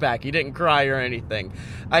bounced back. He didn't cry or anything.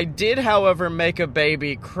 I did, however, make a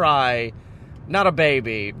baby cry. Not a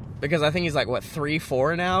baby, because I think he's like, 3,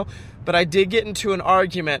 4 now? But I did get into an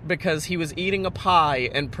argument because he was eating a pie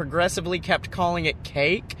and progressively kept calling it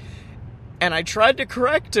cake. And I tried to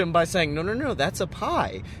correct him by saying, no, that's a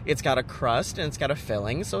pie. It's got a crust and it's got a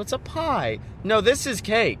filling, so it's a pie. No, this is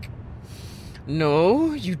cake.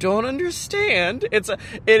 No, you don't understand.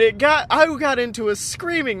 I got into a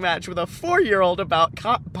screaming match with a 4-year-old about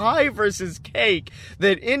pie versus cake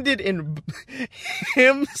that ended in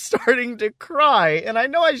him starting to cry. And I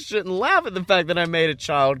know I shouldn't laugh at the fact that I made a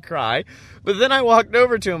child cry, but then I walked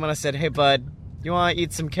over to him and I said, "Hey, bud, you want to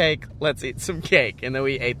eat some cake? Let's eat some cake." And then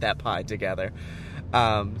we ate that pie together.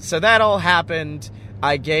 So that all happened.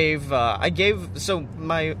 I gave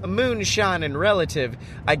my moonshining relative,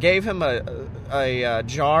 I gave him a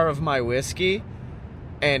jar of my whiskey,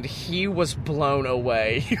 and he was blown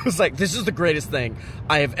away. He was like, "This is the greatest thing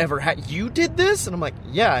I have ever had. You did this?" And I'm like,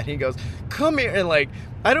 "Yeah." And he goes, "Come here." And like,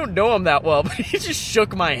 I don't know him that well, but he just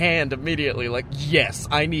shook my hand immediately, like, "Yes,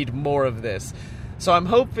 I need more of this." So I'm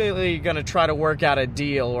hopefully going to try to work out a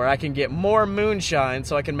deal where I can get more moonshine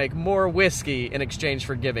so I can make more whiskey in exchange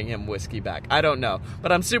for giving him whiskey back. I don't know,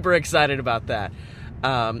 but I'm super excited about that.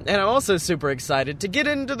 And I'm also super excited to get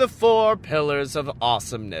into the 4 pillars of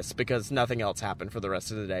awesomeness because nothing else happened for the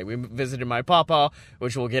rest of the day. We visited my papa,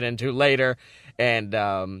 which we'll get into later, and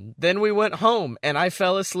then we went home, and I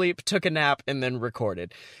fell asleep, took a nap, and then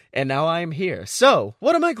recorded. And now I am here. So,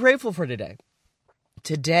 what am I grateful for today?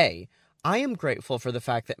 Today, I am grateful for the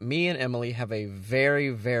fact that me and Emily have a very,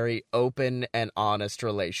 very open and honest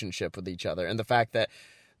relationship with each other. And the fact that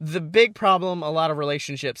the big problem a lot of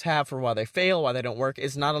relationships have for why they fail, why they don't work,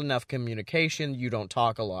 is not enough communication. You don't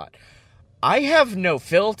talk a lot. I have no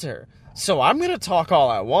filter. So I'm going to talk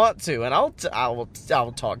all I want to, and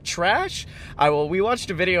I'll talk trash. We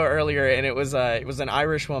watched a video earlier, and it was an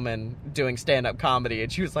Irish woman doing stand-up comedy,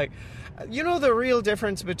 and she was like, "You know, the real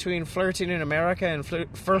difference between flirting in America and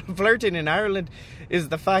flirting in Ireland is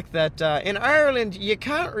the fact that in Ireland, you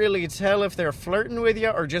can't really tell if they're flirting with you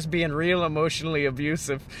or just being real emotionally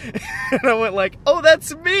abusive." And I went like, "Oh,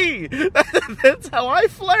 that's me. That's how I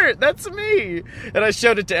flirt. That's me." And I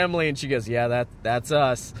showed it to Emily, and she goes, "Yeah, that's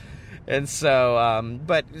us." And so,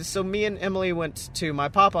 so me and Emily went to my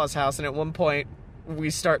papa's house, and at one point, we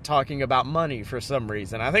start talking about money for some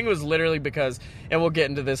reason. I think it was literally because, and we'll get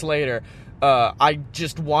into this later, I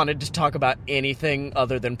just wanted to talk about anything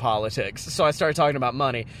other than politics. So I started talking about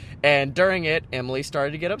money. And during it, Emily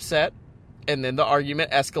started to get upset. And then the argument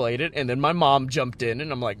escalated. And then my mom jumped in.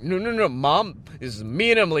 And I'm like, no, Mom, this is me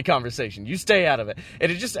and Emily conversation. You stay out of it.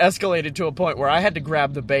 And it just escalated to a point where I had to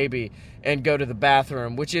grab the baby and go to the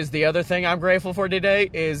bathroom, which is the other thing I'm grateful for today,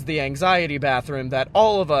 is the anxiety bathroom that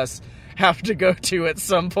all of us have to go to at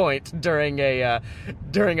some point during a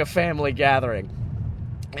family gathering.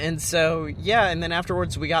 And so, yeah, and then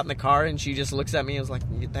afterwards we got in the car, and she just looks at me and was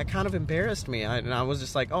like, "That kind of embarrassed me." And I was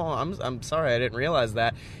just like, "Oh, I'm sorry, I didn't realize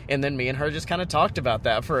that." And then me and her just kind of talked about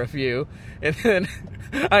that for a few, and then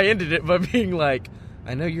I ended it by being like,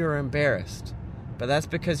 "I know you're embarrassed, but that's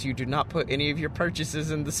because you do not put any of your purchases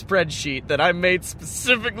in the spreadsheet that I made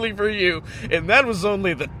specifically for you, and that was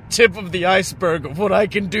only the tip of the iceberg of what I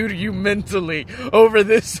can do to you mentally over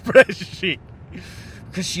this spreadsheet.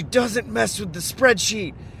 Because she doesn't mess with the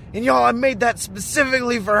spreadsheet, and y'all, I made that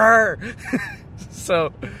specifically for her."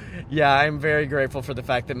 So, yeah, I'm very grateful for the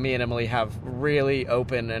fact that me and Emily have really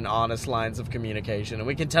open and honest lines of communication, and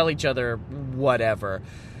we can tell each other whatever.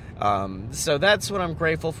 So that's what I'm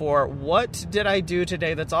grateful for. What did I do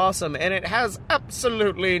today that's awesome? And it has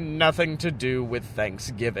absolutely nothing to do with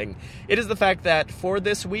Thanksgiving. It is the fact that for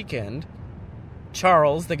this weekend,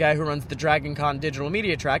 Charles, the guy who runs the DragonCon digital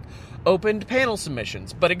media track, opened panel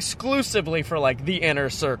submissions, but exclusively for, like, the inner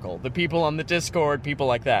circle, the people on the Discord, people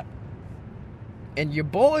like that. And your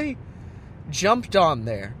boy jumped on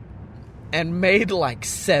there and made, like,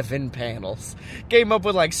 7 panels. Came up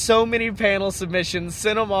with, like, so many panel submissions,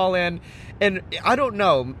 sent them all in, and I don't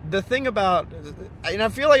know, the thing about, and I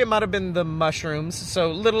feel like it might have been the mushrooms,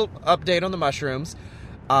 so little update on the mushrooms.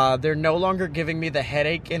 They're no longer giving me the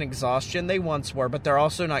headache and exhaustion they once were, but they're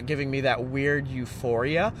also not giving me that weird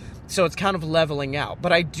euphoria. So it's kind of leveling out.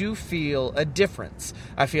 But I do feel a difference.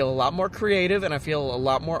 I feel a lot more creative, and I feel a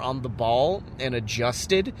lot more on the ball and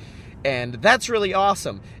adjusted. And that's really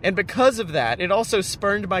awesome. And because of that, it also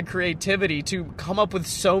spurned my creativity to come up with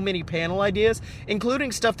so many panel ideas,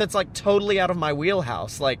 including stuff that's, like, totally out of my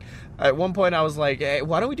wheelhouse. Like, at one point I was like, "Hey,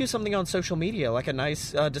 why don't we do something on social media? Like a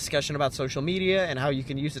nice discussion about social media and how you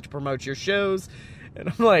can use it to promote your shows." And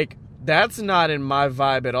I'm like, that's not in my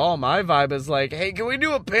vibe at all. My vibe is like, "Hey, can we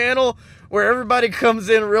do a panel where everybody comes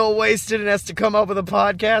in real wasted and has to come up with a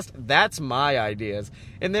podcast. That's my ideas.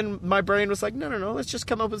 And then my brain was like, no, let's just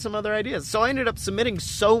come up with some other ideas. So I ended up submitting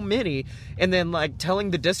so many and then like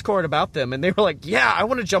telling the Discord about them. And they were like, yeah, I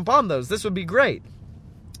want to jump on those. This would be great.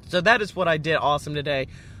 So that is what I did awesome today.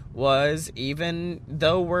 Was even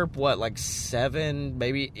though we're like 7,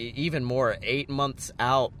 maybe even more, 8 months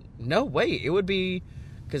out. No, wait, it would be,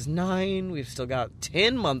 because 9, we've still got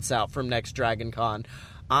 10 months out from next Dragon Con.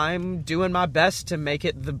 I'm doing my best to make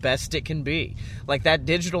it the best it can be. Like, that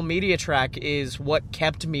digital media track is what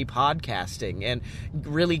kept me podcasting and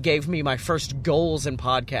really gave me my first goals in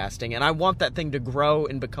podcasting. And I want that thing to grow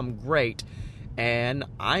and become great. And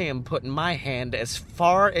I am putting my hand as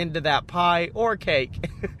far into that pie or cake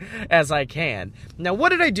as I can. Now, what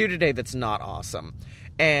did I do today that's not awesome?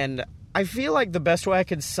 And I feel like the best way I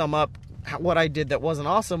could sum up what I did that wasn't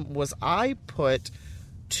awesome was I put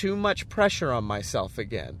too much pressure on myself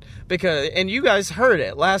again. And you guys heard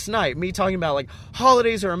it last night, me talking about like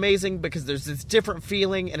holidays are amazing because there's this different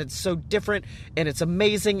feeling and it's so different and it's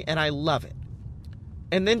amazing and I love it.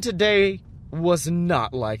 And then today was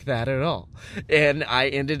not like that at all. And I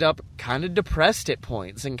ended up kind of depressed at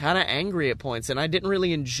points and kind of angry at points. And I didn't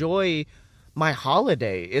really enjoy my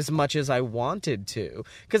holiday as much as I wanted to.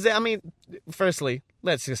 Because, I mean, firstly,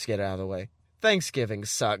 let's just get it out of the way. Thanksgiving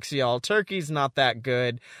sucks, y'all. Turkey's not that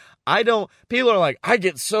good. People are like,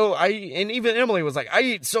 and even Emily was like, I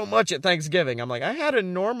eat so much at Thanksgiving. I'm like, I had a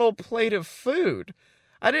normal plate of food.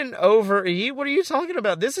 I didn't overeat. What are you talking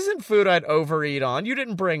about? This isn't food I'd overeat on. You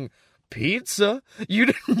didn't bring pizza. You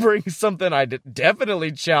didn't bring something I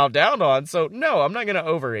definitely chow down on. So no, I'm not going to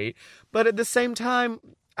overeat. But at the same time,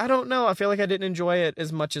 I don't know. I feel like I didn't enjoy it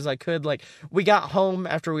as much as I could. Like, we got home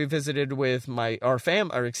after we visited with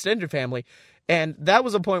our extended family. And that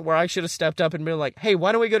was a point where I should have stepped up and been like, hey,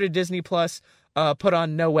 why don't we go to Disney Plus, put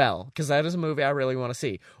on Noelle? Because that is a movie I really want to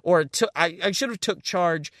see. Or I should have took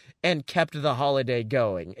charge and kept the holiday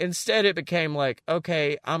going. Instead, it became like,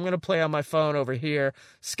 okay, I'm going to play on my phone over here.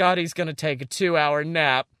 Scotty's going to take a 2-hour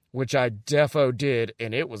nap, which I defo did,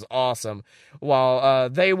 and it was awesome, while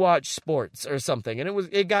they watch sports or something. And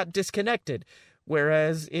it got disconnected.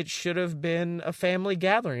 Whereas it should have been a family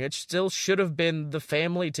gathering. It still should have been the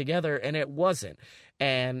family together, and it wasn't.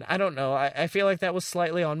 And I don't know. I feel like that was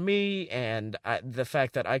slightly on me, and the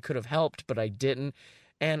fact that I could have helped, but I didn't.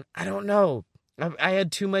 And I don't know. I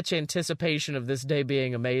had too much anticipation of this day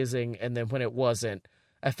being amazing, and then when it wasn't,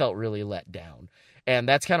 I felt really let down. And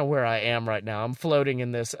that's kind of where I am right now. I'm floating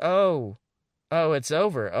in this, oh, it's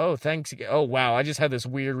over. Oh, thanks. Oh, wow. I just had this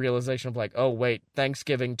weird realization of like, oh, wait,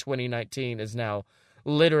 Thanksgiving 2019 is now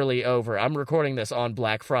literally over. I'm recording this on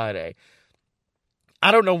Black Friday.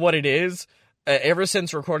 I don't know what it is. Ever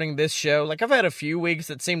since recording this show, like, I've had a few weeks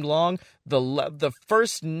that seemed long. The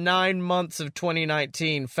first 9 months of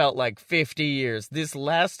 2019 felt like 50 years. This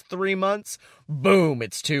last 3 months, boom,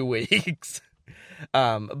 it's 2 weeks.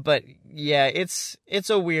 But yeah, it's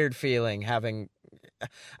a weird feeling having,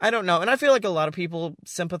 I don't know. And I feel like a lot of people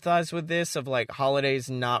sympathize with this of like holidays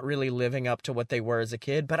not really living up to what they were as a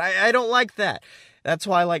kid, but I don't like that. That's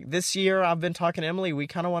why, like, this year I've been talking to Emily, we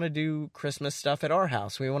kind of want to do Christmas stuff at our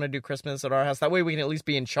house. We want to do Christmas at our house. That way we can at least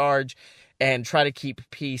be in charge and try to keep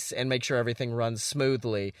peace and make sure everything runs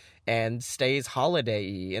smoothly and stays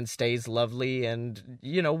holiday-y and stays lovely and,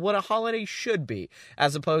 you know, what a holiday should be,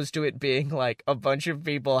 as opposed to it being like a bunch of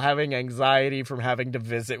people having anxiety from having to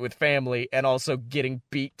visit with family and also getting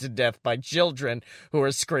beat to death by children who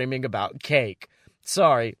are screaming about cake.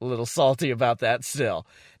 Sorry, a little salty about that still.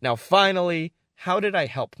 Now, finally, how did I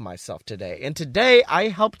help myself today? And today I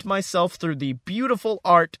helped myself through the beautiful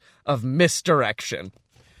art of misdirection.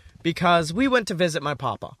 Because we went to visit my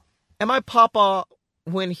papa. And my papa,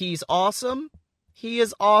 when he's awesome, he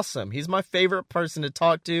is awesome. He's my favorite person to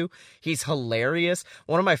talk to. He's hilarious.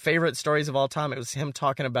 One of my favorite stories of all time, it was him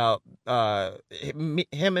talking about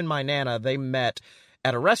him and my Nana. They met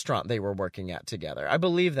at a restaurant they were working at together. I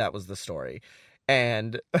believe that was the story.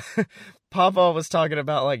 And Papa was talking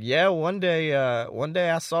about, like, yeah, one day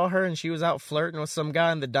I saw her and she was out flirting with some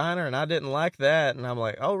guy in the diner and I didn't like that. And I'm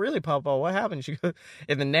like, oh, really, Papa? What happened? She goes,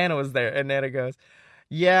 and then Nana was there. And Nana goes,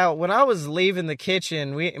 yeah, when I was leaving the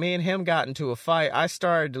kitchen, me and him got into a fight. I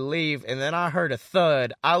started to leave and then I heard a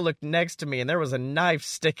thud. I looked next to me and there was a knife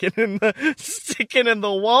sticking in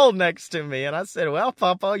the wall next to me. And I said, well,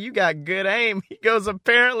 Papa, you got good aim. He goes,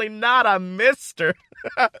 apparently not. I missed her.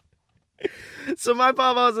 So my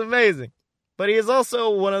papa was amazing. But he is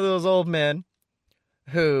also one of those old men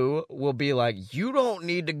who will be like, you don't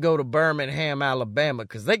need to go to Birmingham, Alabama,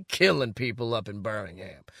 because they killing people up in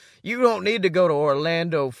Birmingham. You don't need to go to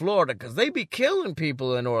Orlando, Florida, because they be killing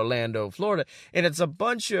people in Orlando, Florida. And it's a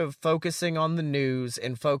bunch of focusing on the news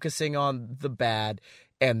and focusing on the bad,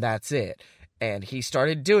 and that's it. And he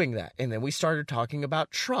started doing that. And then we started talking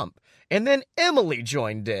about Trump. And then Emily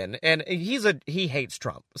joined in, and he hates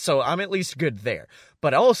Trump. So I'm at least good there.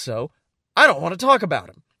 But also, I don't want to talk about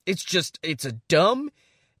him. It's a dumb,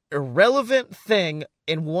 irrelevant thing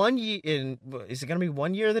in 1 year. Is it going to be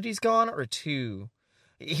 1 year that he's gone or 2?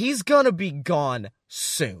 He's going to be gone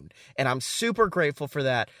soon. And I'm super grateful for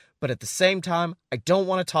that. But at the same time, I don't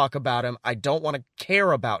want to talk about him. I don't want to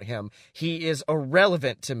care about him. He is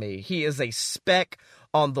irrelevant to me. He is a speck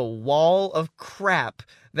on the wall of crap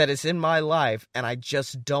that is in my life, and I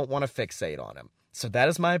just don't want to fixate on him. So that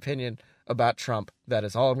is my opinion about Trump. That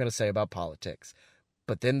is all I'm going to say about politics.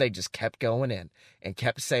 But then they just kept going in and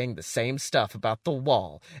kept saying the same stuff about the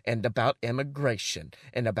wall and about immigration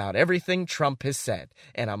and about everything Trump has said.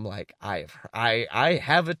 And I'm like, I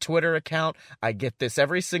have a Twitter account. I get this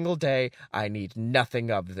every single day. I need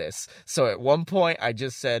nothing of this. So at one point I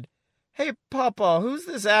just said, hey, Papa, who's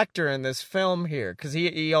this actor in this film here? Because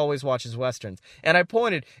he always watches Westerns. And I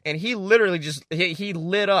pointed, and he literally just, he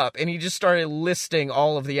lit up, and he just started listing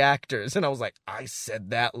all of the actors. And I was like, I said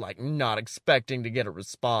that, like, not expecting to get a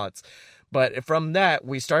response. But from that,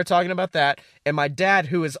 we started talking about that, and my dad,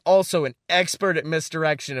 who is also an expert at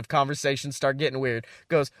misdirection if conversations start getting weird,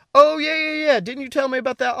 goes, oh, yeah, didn't you tell me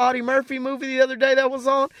about that Audie Murphy movie the other day that was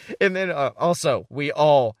on? And then also, we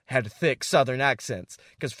all had thick Southern accents,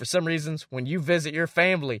 because for some reasons, when you visit your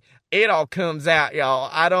family, it all comes out, y'all.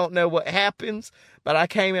 I don't know what happens, but I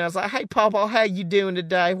came in, I was like, hey, Papa, how you doing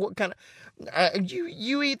today? What kind of...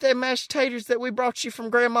 you eat them mashed taters that we brought you from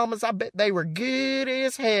Grandmama's? I bet they were good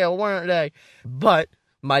as hell, weren't they? But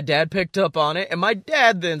my dad picked up on it, and my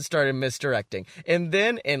dad then started misdirecting. And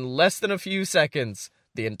then, in less than a few seconds,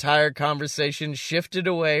 the entire conversation shifted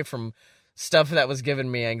away from stuff that was giving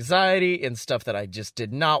me anxiety and stuff that I just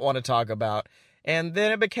did not want to talk about. And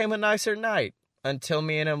then it became a nicer night. Until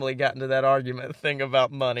me and Emily got into that argument thing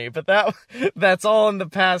about money. But that's all in the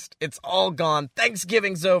past. It's all gone.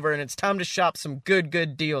 Thanksgiving's over, and it's time to shop some good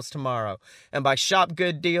deals tomorrow. And by shop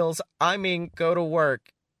good deals, I mean go to work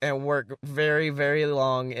and work very, very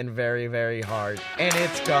long and very, very hard. And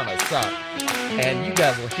it's gonna suck. And you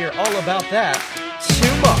guys will hear all about that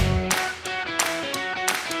tomorrow.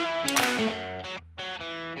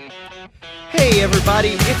 Hey everybody,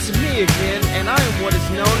 it's me again, and I am what is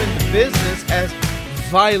known in the business as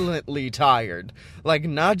violently tired. Like,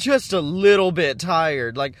 not just a little bit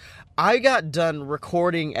tired. Like, I got done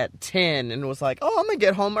recording at 10 and was like, oh, I'm gonna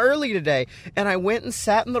get home early today. And I went and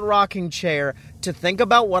sat in the rocking chair to think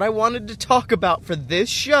about what I wanted to talk about for this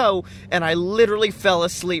show, and I literally fell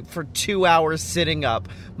asleep for 2 hours sitting up.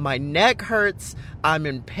 My neck hurts, I'm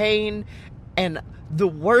in pain, and the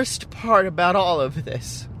worst part about all of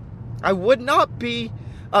this, I would not be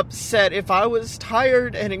upset if I was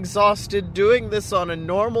tired and exhausted doing this on a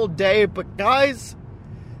normal day, but guys,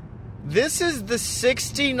 this is the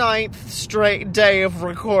 69th straight day of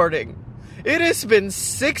recording. It has been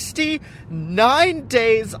 69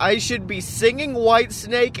 days. I should be singing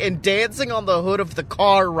Whitesnake and dancing on the hood of the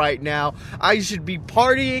car right now. I should be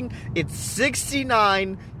partying. It's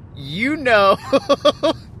 69, you know.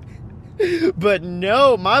 But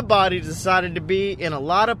no, my body decided to be in a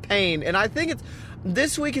lot of pain. And I think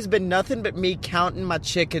this week has been nothing but me counting my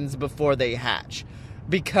chickens before they hatch.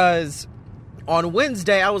 Because on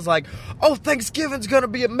Wednesday, I was like, oh, Thanksgiving's gonna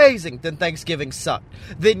be amazing. Then Thanksgiving sucked.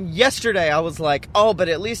 Then yesterday, I was like, oh, but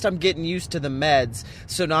at least I'm getting used to the meds.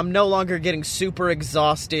 So I'm no longer getting super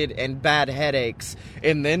exhausted and bad headaches.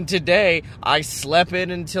 And then today, I slept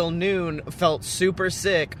in until noon, felt super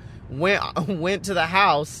sick, went to the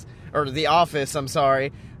house, or the office, I'm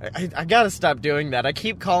sorry. I gotta stop doing that. I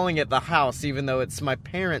keep calling it the house, even though it's my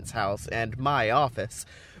parents' house and my office.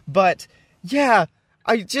 But, yeah,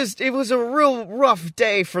 it was a real rough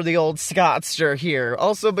day for the old Scottster here.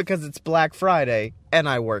 Also because it's Black Friday, and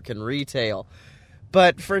I work in retail.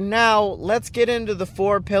 But for now, let's get into the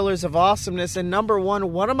 4 pillars of awesomeness. And number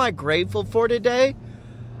 1, what am I grateful for today?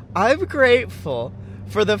 I'm grateful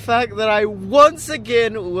for the fact that I once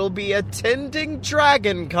again will be attending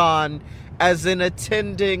Dragon Con as an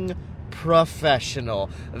attending professional.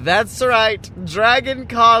 That's right, Dragon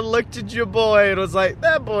Con looked at your boy and was like,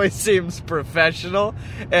 that boy seems professional.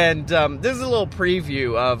 And this is a little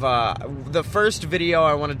preview of the first video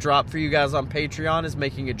I want to drop for you guys on Patreon is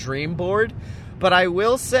making a dream board. But I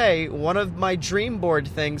will say, one of my dream board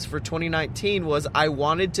things for 2019 was I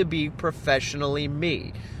wanted to be professionally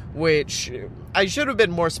me, which I should have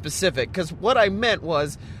been more specific, because what I meant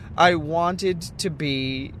was I wanted to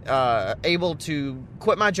be able to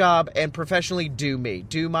quit my job and professionally do me,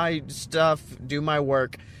 do my stuff, do my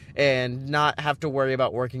work, and not have to worry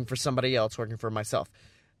about working for somebody else, working for myself.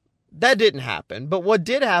 That didn't happen, but what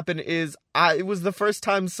did happen is it was the first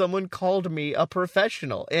time someone called me a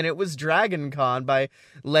professional, and it was Dragon Con by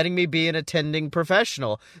letting me be an attending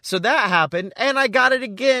professional. So that happened, and I got it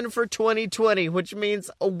again for 2020, which means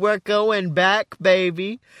we're going back,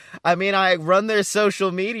 baby. I mean, I run their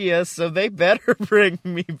social media, so they better bring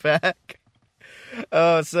me back.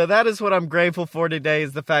 So that is what I'm grateful for today,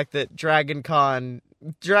 is the fact that Dragon Con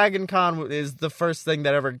is the first thing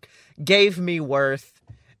that ever gave me worth.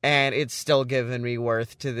 And it's still giving me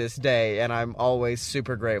worth to this day, and I'm always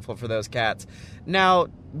super grateful for those cats. Now,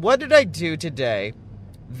 what did I do today?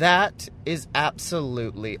 That is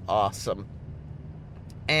absolutely awesome.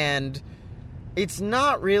 And it's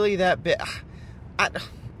not really that big.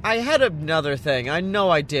 I had another thing. I know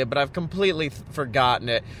I did, but I've completely forgotten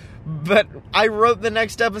it. But I wrote the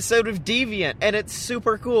next episode of Deviant, and it's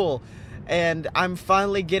super cool. And I'm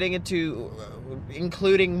finally getting into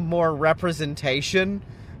including more representation.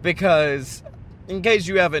 Because, in case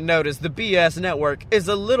you haven't noticed, the BS Network is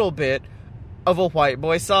a little bit of a white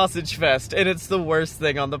boy sausage fest, and it's the worst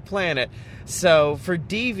thing on the planet. So, for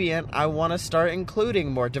Deviant, I want to start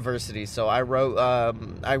including more diversity. So, I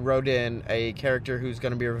wrote in a character who's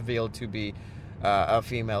going to be revealed to be a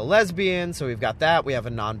female lesbian. So, we've got that. We have a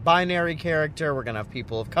non-binary character. We're going to have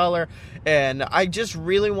people of color. And I just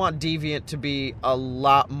really want Deviant to be a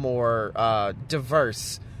lot more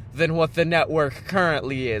diverse than what the network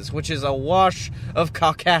currently is, which is a wash of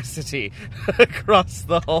caucasity across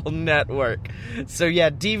the whole network. So yeah,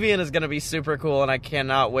 Deviant is going to be super cool, and I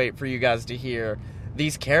cannot wait for you guys to hear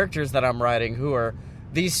these characters that I'm writing, who are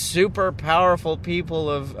these super powerful people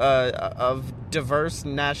of diverse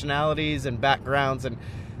nationalities and backgrounds. And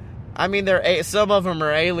I mean, some of them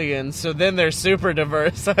are aliens, so then they're super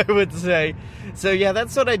diverse, I would say. So yeah,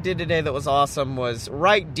 that's what I did today that was awesome, was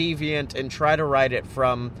write Deviant and try to write it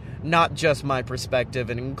from not just my perspective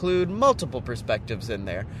and include multiple perspectives in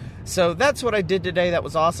there. So that's what I did today that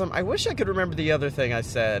was awesome. I wish I could remember the other thing I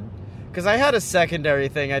said, because I had a secondary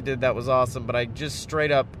thing I did that was awesome, but I just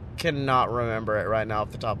straight up cannot remember it right now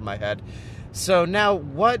off the top of my head. So now,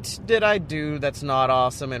 what did I do that's not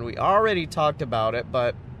awesome? And we already talked about it,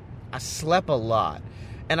 but I slept a lot.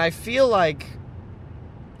 And I feel like,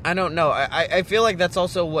 I don't know, I feel like that's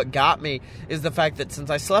also what got me, is the fact that since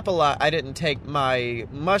I slept a lot, I didn't take my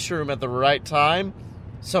mushroom at the right time.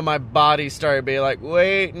 So my body started being like,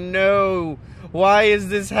 wait, no, why is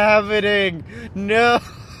this happening? No.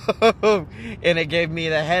 And it gave me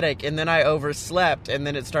the headache, and then I overslept, and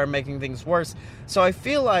then it started making things worse. So I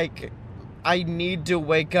feel like I need to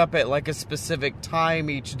wake up at like a specific time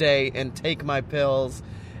each day and take my pills.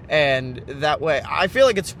 And that way, I feel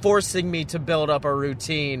like it's forcing me to build up a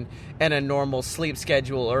routine and a normal sleep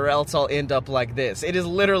schedule, or else I'll end up like this. It is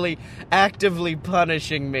literally actively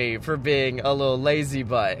punishing me for being a little lazy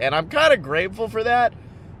butt. And I'm kind of grateful for that,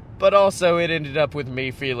 but also it ended up with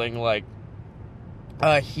me feeling like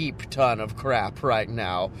a heap ton of crap right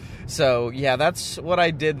now. So yeah, that's what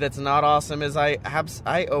I did that's not awesome, is I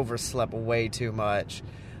overslept way too much.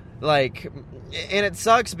 Like, and it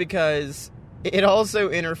sucks because it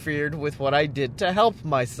also interfered with what I did to help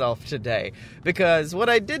myself today. Because what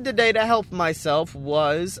I did today to help myself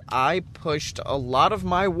was I pushed a lot of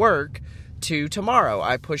my work to tomorrow.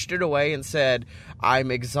 I pushed it away and said,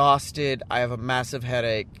 I'm exhausted, I have a massive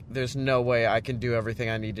headache, there's no way I can do everything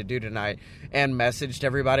I need to do tonight. And messaged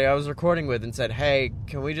everybody I was recording with and said, hey,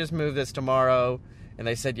 can we just move this tomorrow? And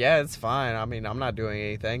they said, yeah, it's fine. I mean, I'm not doing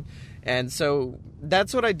anything. And so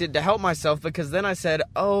that's what I did to help myself, because then I said,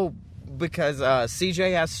 because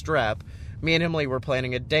CJ has strep, me and Emily were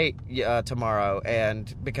planning a date tomorrow,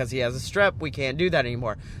 and because he has a strep, we can't do that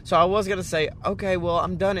anymore. So I was going to say, okay, well,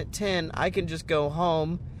 I'm done at 10. I can just go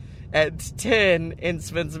home at 10 and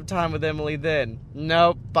spend some time with Emily then.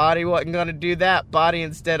 Nope, Body wasn't going to do that. Body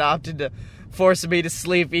instead opted to force me to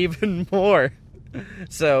sleep even more.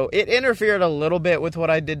 So it interfered a little bit with what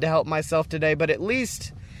I did to help myself today, but at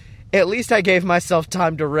least I gave myself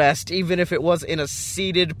time to rest, even if it was in a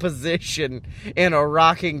seated position in a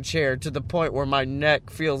rocking chair, to the point where my neck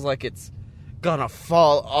feels like it's gonna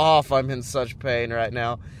fall off. I'm in such pain right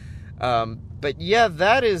now. But yeah,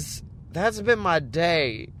 that's been my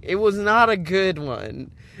day. It was not a good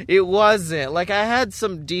one. It wasn't. Like, I had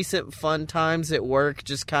some decent fun times at work,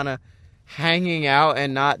 just kind of hanging out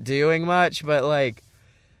and not doing much, but, like,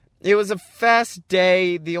 it was a fast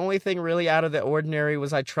day. The only thing really out of the ordinary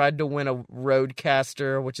was I tried to win a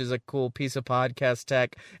Rodecaster, which is a cool piece of podcast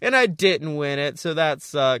tech, and I didn't win it, so that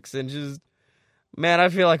sucks. And just, man, I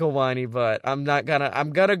feel like a whiny butt. I'm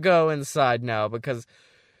gonna go inside now, because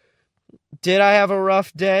did I have a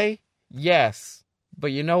rough day? Yes.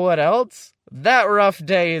 But you know what else? That rough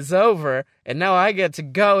day is over, and now I get to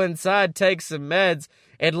go inside, take some meds,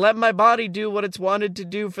 and let my body do what it's wanted to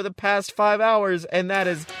do for the past 5 hours, and that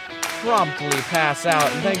is promptly pass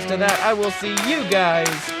out. And thanks to that, I will see you guys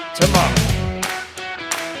tomorrow.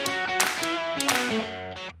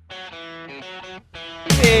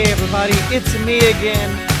 Hey everybody, it's me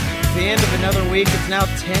again. The end of another week. It's now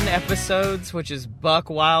 10 episodes, which is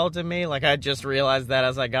buck wild to me. Like, I just realized that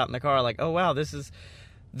as I got in the car, like, oh wow, this is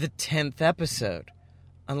the 10th episode.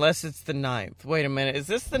 Unless it's the 9th. Wait a minute, is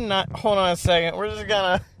this the 9th? Hold on a second, we're just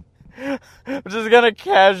gonna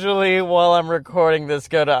casually, while I'm recording this,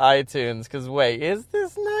 go to iTunes, because wait, is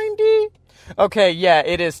this 90? Okay, yeah,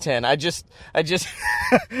 it is 10. I just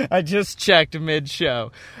checked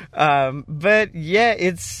mid-show. But yeah,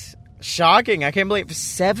 it's shocking. I can't believe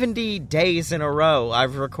 70 days in a row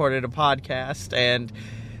I've recorded a podcast, and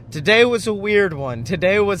today was a weird one.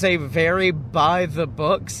 Today was a very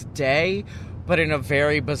by-the-books day, but in a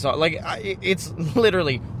very bizarre, like, it's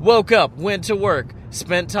literally woke up, went to work,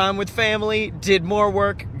 spent time with family, did more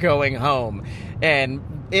work, going home. And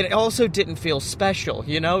it also didn't feel special,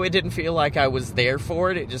 you know? It didn't feel like I was there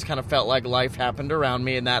for it. It just kind of felt like life happened around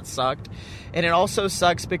me, and that sucked. And it also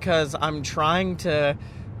sucks because I'm trying to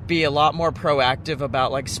be a lot more proactive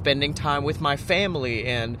about, like, spending time with my family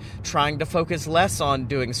and trying to focus less on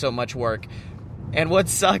doing so much work. And what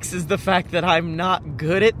sucks is the fact that I'm not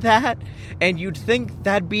good at that, and you'd think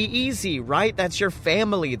that'd be easy, right? That's your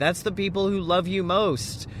family. That's the people who love you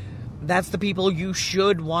most. That's the people you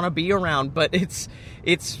should want to be around, but it's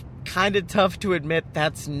kind of tough to admit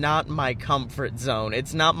that's not my comfort zone.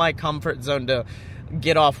 It's not my comfort zone to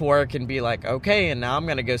get off work and be like, okay, and now I'm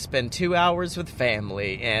going to go spend 2 hours with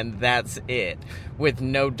family, and that's it, with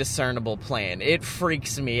no discernible plan. It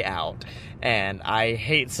freaks me out. And I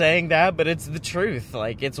hate saying that, but it's the truth.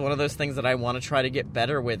 Like, it's one of those things that I want to try to get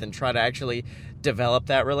better with and try to actually develop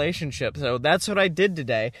that relationship. So that's what I did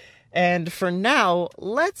today. And for now,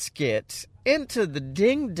 let's get into the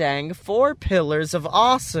ding-dang 4 pillars of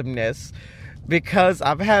awesomeness, because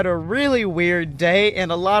I've had a really weird day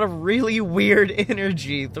and a lot of really weird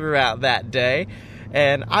energy throughout that day.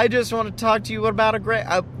 And I just want to talk to you about a great...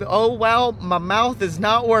 oh, wow, my mouth is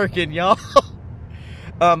not working, y'all.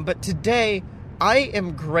 But today, I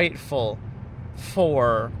am grateful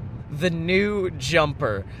for the new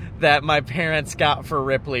jumper that my parents got for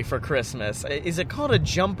Ripley for Christmas. Is it called a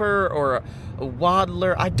jumper or a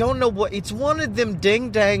waddler? I don't know what. It's one of them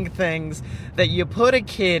ding-dang things that you put a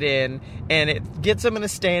kid in, and it gets them in a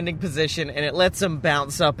standing position, and it lets them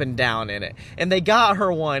bounce up and down in it. And they got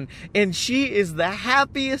her one, and she is the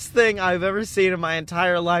happiest thing I've ever seen in my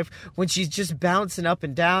entire life when she's just bouncing up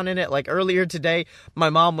and down in it. Like, earlier today,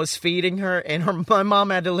 my mom was feeding her, and my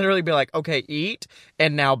mom had to literally be like, okay, eat,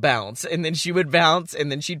 and now bounce. And then she would bounce,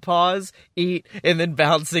 and then she'd pause, eat, and then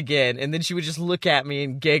bounce again. And then she would just look at me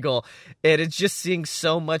and giggle. And it's just seeing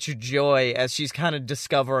so much joy as she's kind of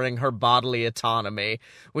discovering her bodily autonomy,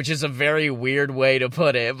 which is a very weird way to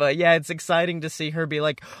put it. But yeah, it's exciting to see her be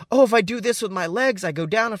like, oh, if I do this with my legs, I go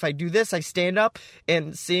down. If I do this, I stand up.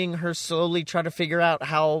 And seeing her slowly try to figure out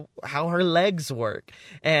how her legs work.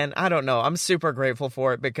 And I don't know, I'm super grateful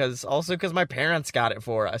for it, because my parents got it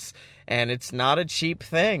for us. And it's not a cheap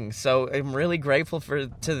thing. So I'm really grateful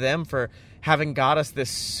to them for having got us this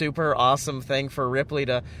super awesome thing for Ripley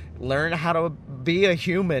to learn how to be a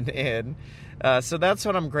human in. So that's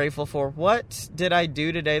what I'm grateful for. What did I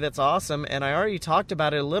do today that's awesome? And I already talked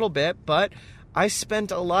about it a little bit, but I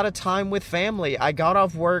spent a lot of time with family. I got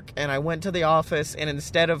off work and I went to the office, and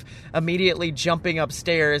instead of immediately jumping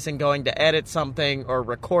upstairs and going to edit something or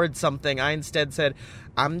record something, I instead said,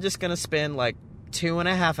 I'm just going to spend like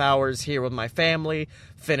 2.5 hours here with my family,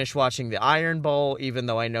 finish watching the Iron Bowl, even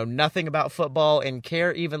though I know nothing about football and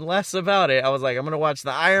care even less about it. I was like, I'm going to watch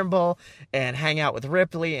the Iron Bowl and hang out with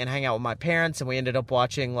Ripley and hang out with my parents. And we ended up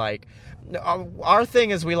watching, like, our thing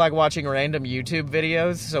is we like watching random YouTube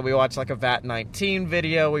videos. So we watched like a VAT-19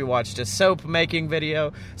 video, we watched a soap making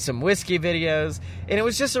video, some whiskey videos, and it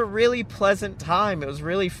was just a really pleasant time. It was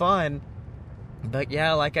really fun. But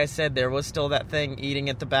yeah, like I said, there was still that thing eating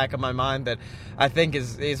at the back of my mind that I think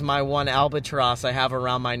is my one albatross I have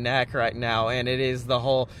around my neck right now. And it is the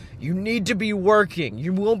whole, you need to be working.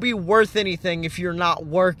 You won't be worth anything if you're not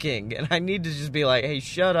working. And I need to just be like, hey,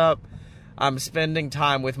 shut up. I'm spending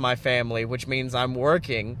time with my family, which means I'm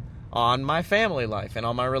working on my family life and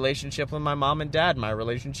on my relationship with my mom and dad, my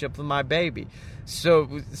relationship with my baby. So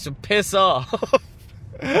piss off.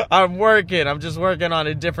 I'm just working on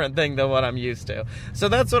a different thing than what I'm used to. So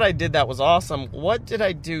that's what I did that was awesome. What did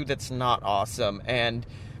I do that's not awesome? And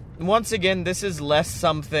once again, this is less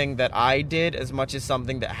something that I did as much as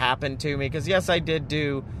something that happened to me. Because yes, I did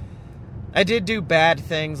do bad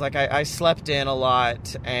things. Like I slept in a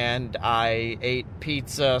lot and I ate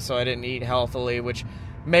pizza, so I didn't eat healthily, which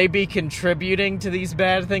may be contributing to these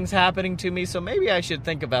bad things happening to me. So maybe I should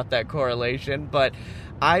think about that correlation. But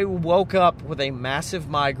I woke up with a massive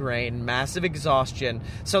migraine, massive exhaustion.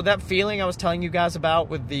 So that feeling I was telling you guys about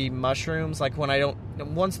with the mushrooms, like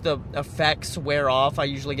once the effects wear off, I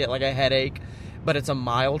usually get like a headache, but it's a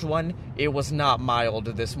mild one. It was not mild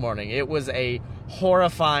this morning. It was a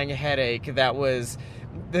horrifying headache that was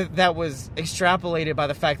extrapolated by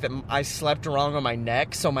the fact that I slept wrong on my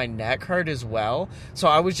neck, so my neck hurt as well. So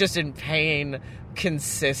I was just in pain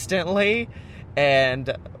consistently,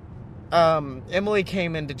 and Emily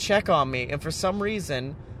came in to check on me, and for some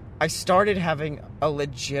reason, I started having a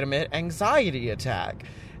legitimate anxiety attack.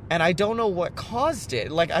 And I don't know what caused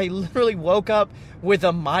it. Like, I literally woke up with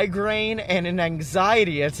a migraine and an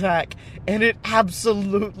anxiety attack, and it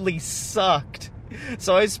absolutely sucked.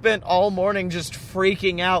 So I spent all morning just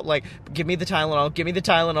freaking out, like, give me the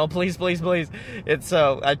Tylenol, please, please, please. And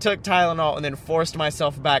so I took Tylenol and then forced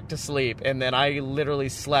myself back to sleep, and then I literally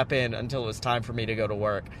slept in until it was time for me to go to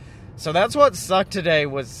work. So that's what sucked today,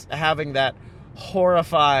 was having that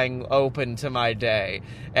horrifying open to my day.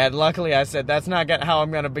 And luckily I said, that's not how I'm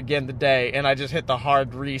going to begin the day, and I just hit the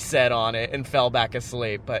hard reset on it and fell back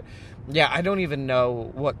asleep. But yeah, I don't even know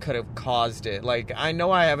what could have caused it. Like, I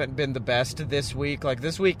know I haven't been the best this week. Like,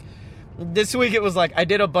 this week it was like I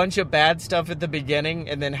did a bunch of bad stuff at the beginning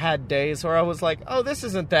and then had days where I was like, oh, this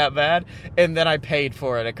isn't that bad, and then I paid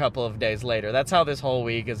for it a couple of days later. That's how this whole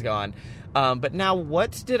week has gone. But now,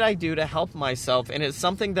 what did I do to help myself? And it's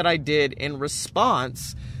something that I did in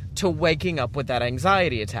response to waking up with that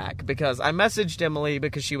anxiety attack. Because I messaged Emily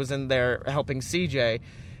because she was in there helping CJ.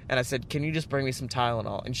 And I said, can you just bring me some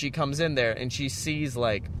Tylenol? And she comes in there and she sees,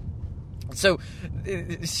 like... So,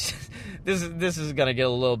 this is going to get a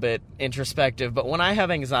little bit introspective. But when I have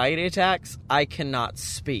anxiety attacks, I cannot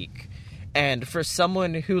speak. And for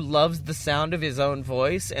someone who loves the sound of his own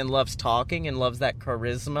voice and loves talking and loves that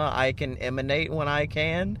charisma I can emanate when I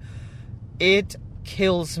can, it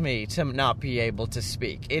kills me to not be able to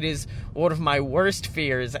speak. It is one of my worst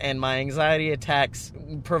fears, and my anxiety attacks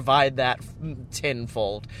provide that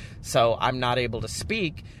tenfold. So I'm not able to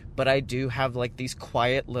speak, but I do have like these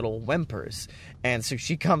quiet little whimpers. And so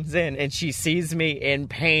she comes in and she sees me in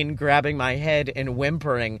pain, grabbing my head and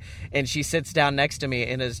whimpering. And she sits down next to me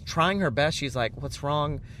and is trying her best. She's like, what's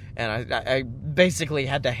wrong? And I basically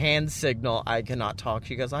had to hand signal, I cannot talk.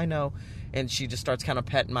 She goes, I know. And she just starts kind of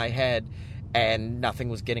petting my head, and nothing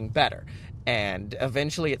was getting better. And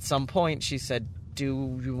eventually at some point she said,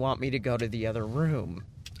 do you want me to go to the other room?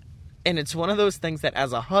 And it's one of those things that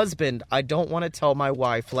as a husband, I don't want to tell my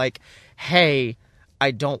wife, like, hey, I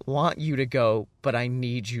don't want you to go, but I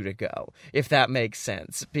need you to go, if that makes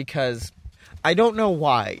sense. Because I don't know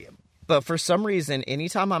why, but for some reason,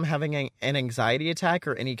 anytime I'm having an anxiety attack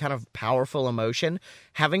or any kind of powerful emotion,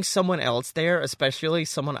 having someone else there, especially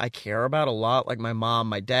someone I care about a lot, like my mom,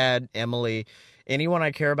 my dad, Emily, anyone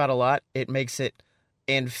I care about a lot, it makes it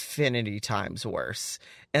infinity times worse.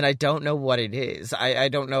 And I don't know what it is. I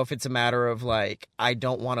don't know if it's a matter of, like, I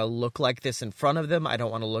don't want to look like this in front of them. I don't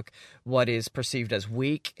want to look what is perceived as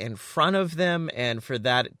weak in front of them. And for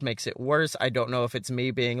that, it makes it worse. I don't know if it's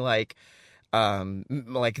me being like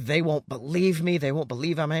they won't believe me. They won't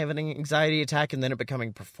believe I'm having an anxiety attack and then it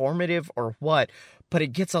becoming performative or what. But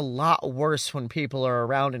it gets a lot worse when people are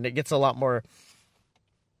around, and it gets a lot more,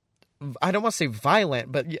 I don't want to say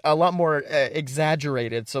violent, but a lot more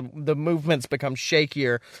exaggerated. So the movements become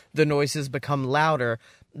shakier, the noises become louder.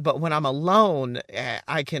 But when I'm alone,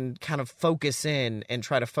 I can kind of focus in and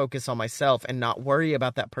try to focus on myself and not worry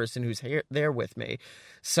about that person who's there with me.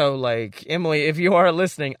 So, like, Emily, if you are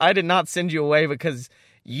listening, I did not send you away because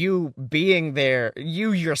you being there,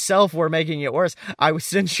 you yourself were making it worse. I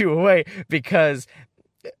sent you away because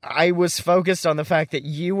I was focused on the fact that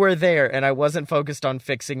you were there, and I wasn't focused on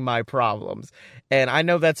fixing my problems. And I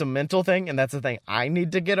know that's a mental thing, and that's a thing I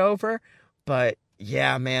need to get over. But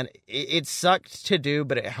yeah, man, it sucked to do,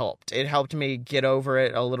 but it helped. It helped me get over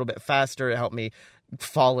it a little bit faster. It helped me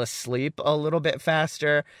fall asleep a little bit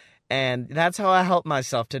faster. And that's how I helped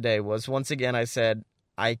myself today, was once again, I said,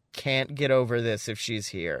 I can't get over this if she's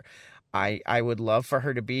here. I would love for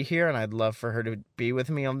her to be here, and I'd love for her to be with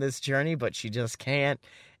me on this journey, but she just can't,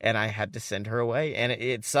 and I had to send her away. And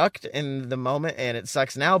it sucked in the moment, and it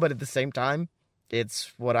sucks now, but at the same time,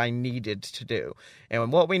 it's what I needed to do.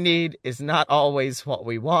 And what we need is not always what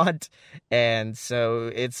we want, and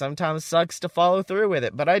so it sometimes sucks to follow through with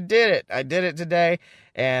it. But I did it. I did it today,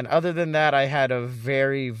 and other than that, I had a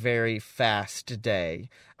very, very fast day.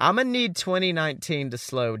 I'm gonna need 2019 to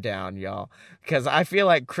slow down, y'all, because I feel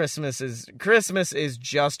like Christmas is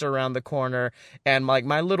just around the corner, and like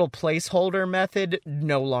my little placeholder method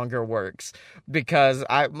no longer works, because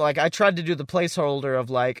I tried to do the placeholder of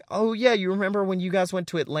like, oh yeah, you remember when you guys went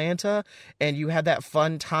to Atlanta and you had that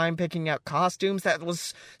fun time picking out costumes? That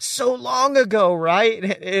was so long ago, right?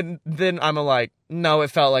 And then I'm like, no, it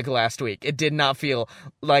felt like last week. It did not feel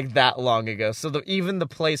like that long ago. So even the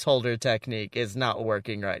placeholder technique is not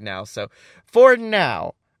working right now. So for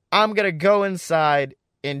now, I'm going to go inside,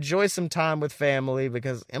 enjoy some time with family,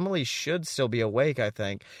 because Emily should still be awake, I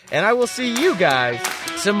think. And I will see you guys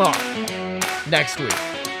tomorrow, next week.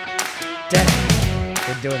 Dang,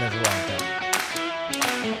 been doing this a long time.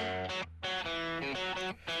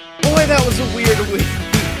 Boy, that was a weird week.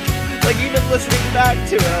 Like, even listening back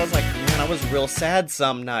to it, I was like, man, I was real sad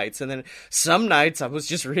some nights, and then some nights I was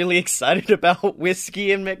just really excited about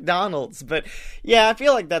whiskey and McDonald's. But yeah, I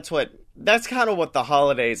feel like that's kind of what the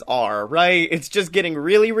holidays are, right? It's just getting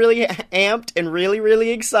really, really amped and really, really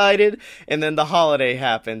excited, and then the holiday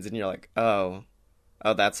happens, and you're like, oh,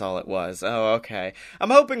 that's all it was. Oh, okay. I'm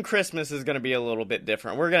hoping Christmas is going to be a little bit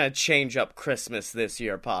different. We're going to change up Christmas this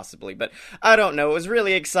year, possibly. But I don't know. It was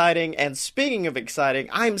really exciting. And speaking of exciting,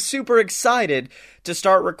 I'm super excited to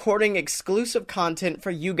start recording exclusive content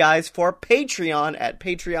for you guys for Patreon at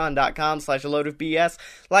patreon.com/aloadofbs.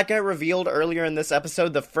 Like I revealed earlier in this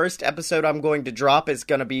episode, the first episode I'm going to drop is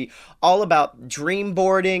going to be all about dream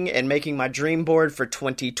boarding and making my dream board for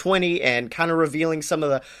 2020 and kind of revealing some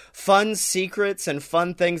of the fun secrets and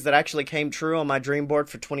fun things that actually came true on my dream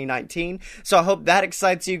board for 2019. So I hope that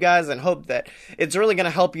excites you guys, and hope that it's really going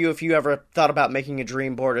to help you if you ever thought about making a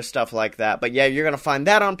dream board or stuff like that. But yeah, you're going to find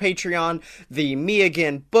that on Patreon. The Me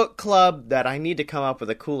Again Book Club, that I need to come up with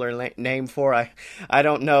a cooler name for. I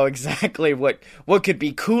don't know exactly what could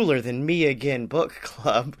be cooler than Me Again Book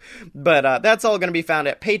Club. But that's all going to be found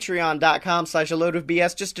at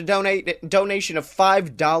patreon.com/aloadofbs. Just a donation of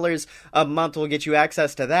 $5 a month will get you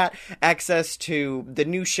access to that, access to the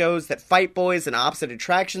new shows that Fight Boys and Opposite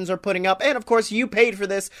Attractions are putting up, and of course you paid for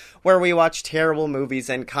this, where we watch terrible movies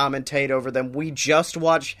and commentate over them. We just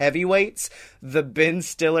watched Heavyweights, the Ben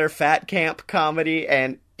Stiller Fat Camp comedy,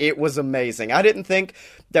 and it was amazing. I didn't think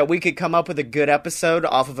that we could come up with a good episode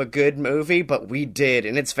off of a good movie, but we did,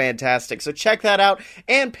 and it's fantastic. So check that out,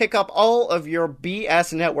 and pick up all of your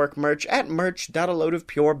BS Network merch at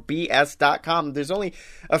merch.aloadofpurebs.com. There's only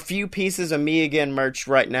a few pieces of Me Again merch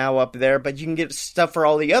right now up there, but you can get stuff for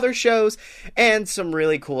all the other shows, and some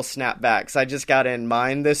really cool snapbacks. I just got in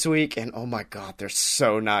mine this week, and oh my god, they're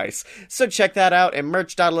so nice. So check that out at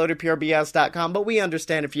merch.aloadofpurebs.com, but we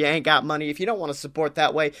understand if you ain't got money, if you don't want to support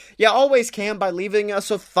that way, you always can by leaving us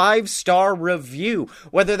a 5-star review,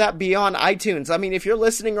 whether that be on iTunes. I mean, if you're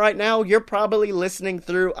listening right now, you're probably listening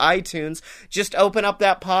through iTunes. Just open up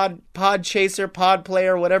that pod chaser, pod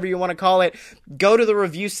player, whatever you want to call it. Go to the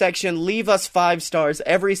review section, leave us 5 stars.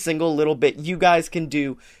 Every single little bit you guys can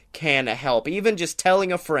do can help. Even just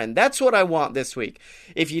telling a friend. That's what I want this week.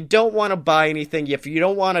 If you don't want to buy anything, if you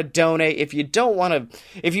don't want to donate, if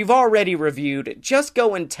you've already reviewed, just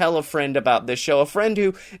go and tell a friend about this show. A friend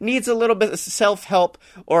who needs a little bit of self-help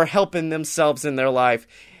or helping themselves in their life.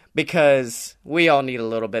 Because we all need a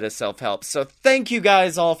little bit of self-help. So thank you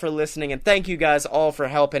guys all for listening, and thank you guys all for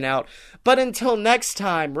helping out. But until next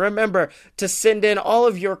time, remember to send in all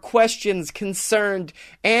of your questions, concerns,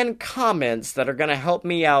 and comments that are going to help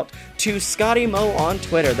me out to Scotty Mo on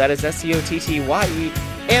Twitter. That is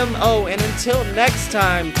SCOTTYEMO. And until next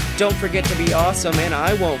time, don't forget to be awesome, and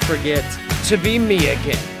I won't forget to be me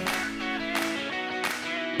again.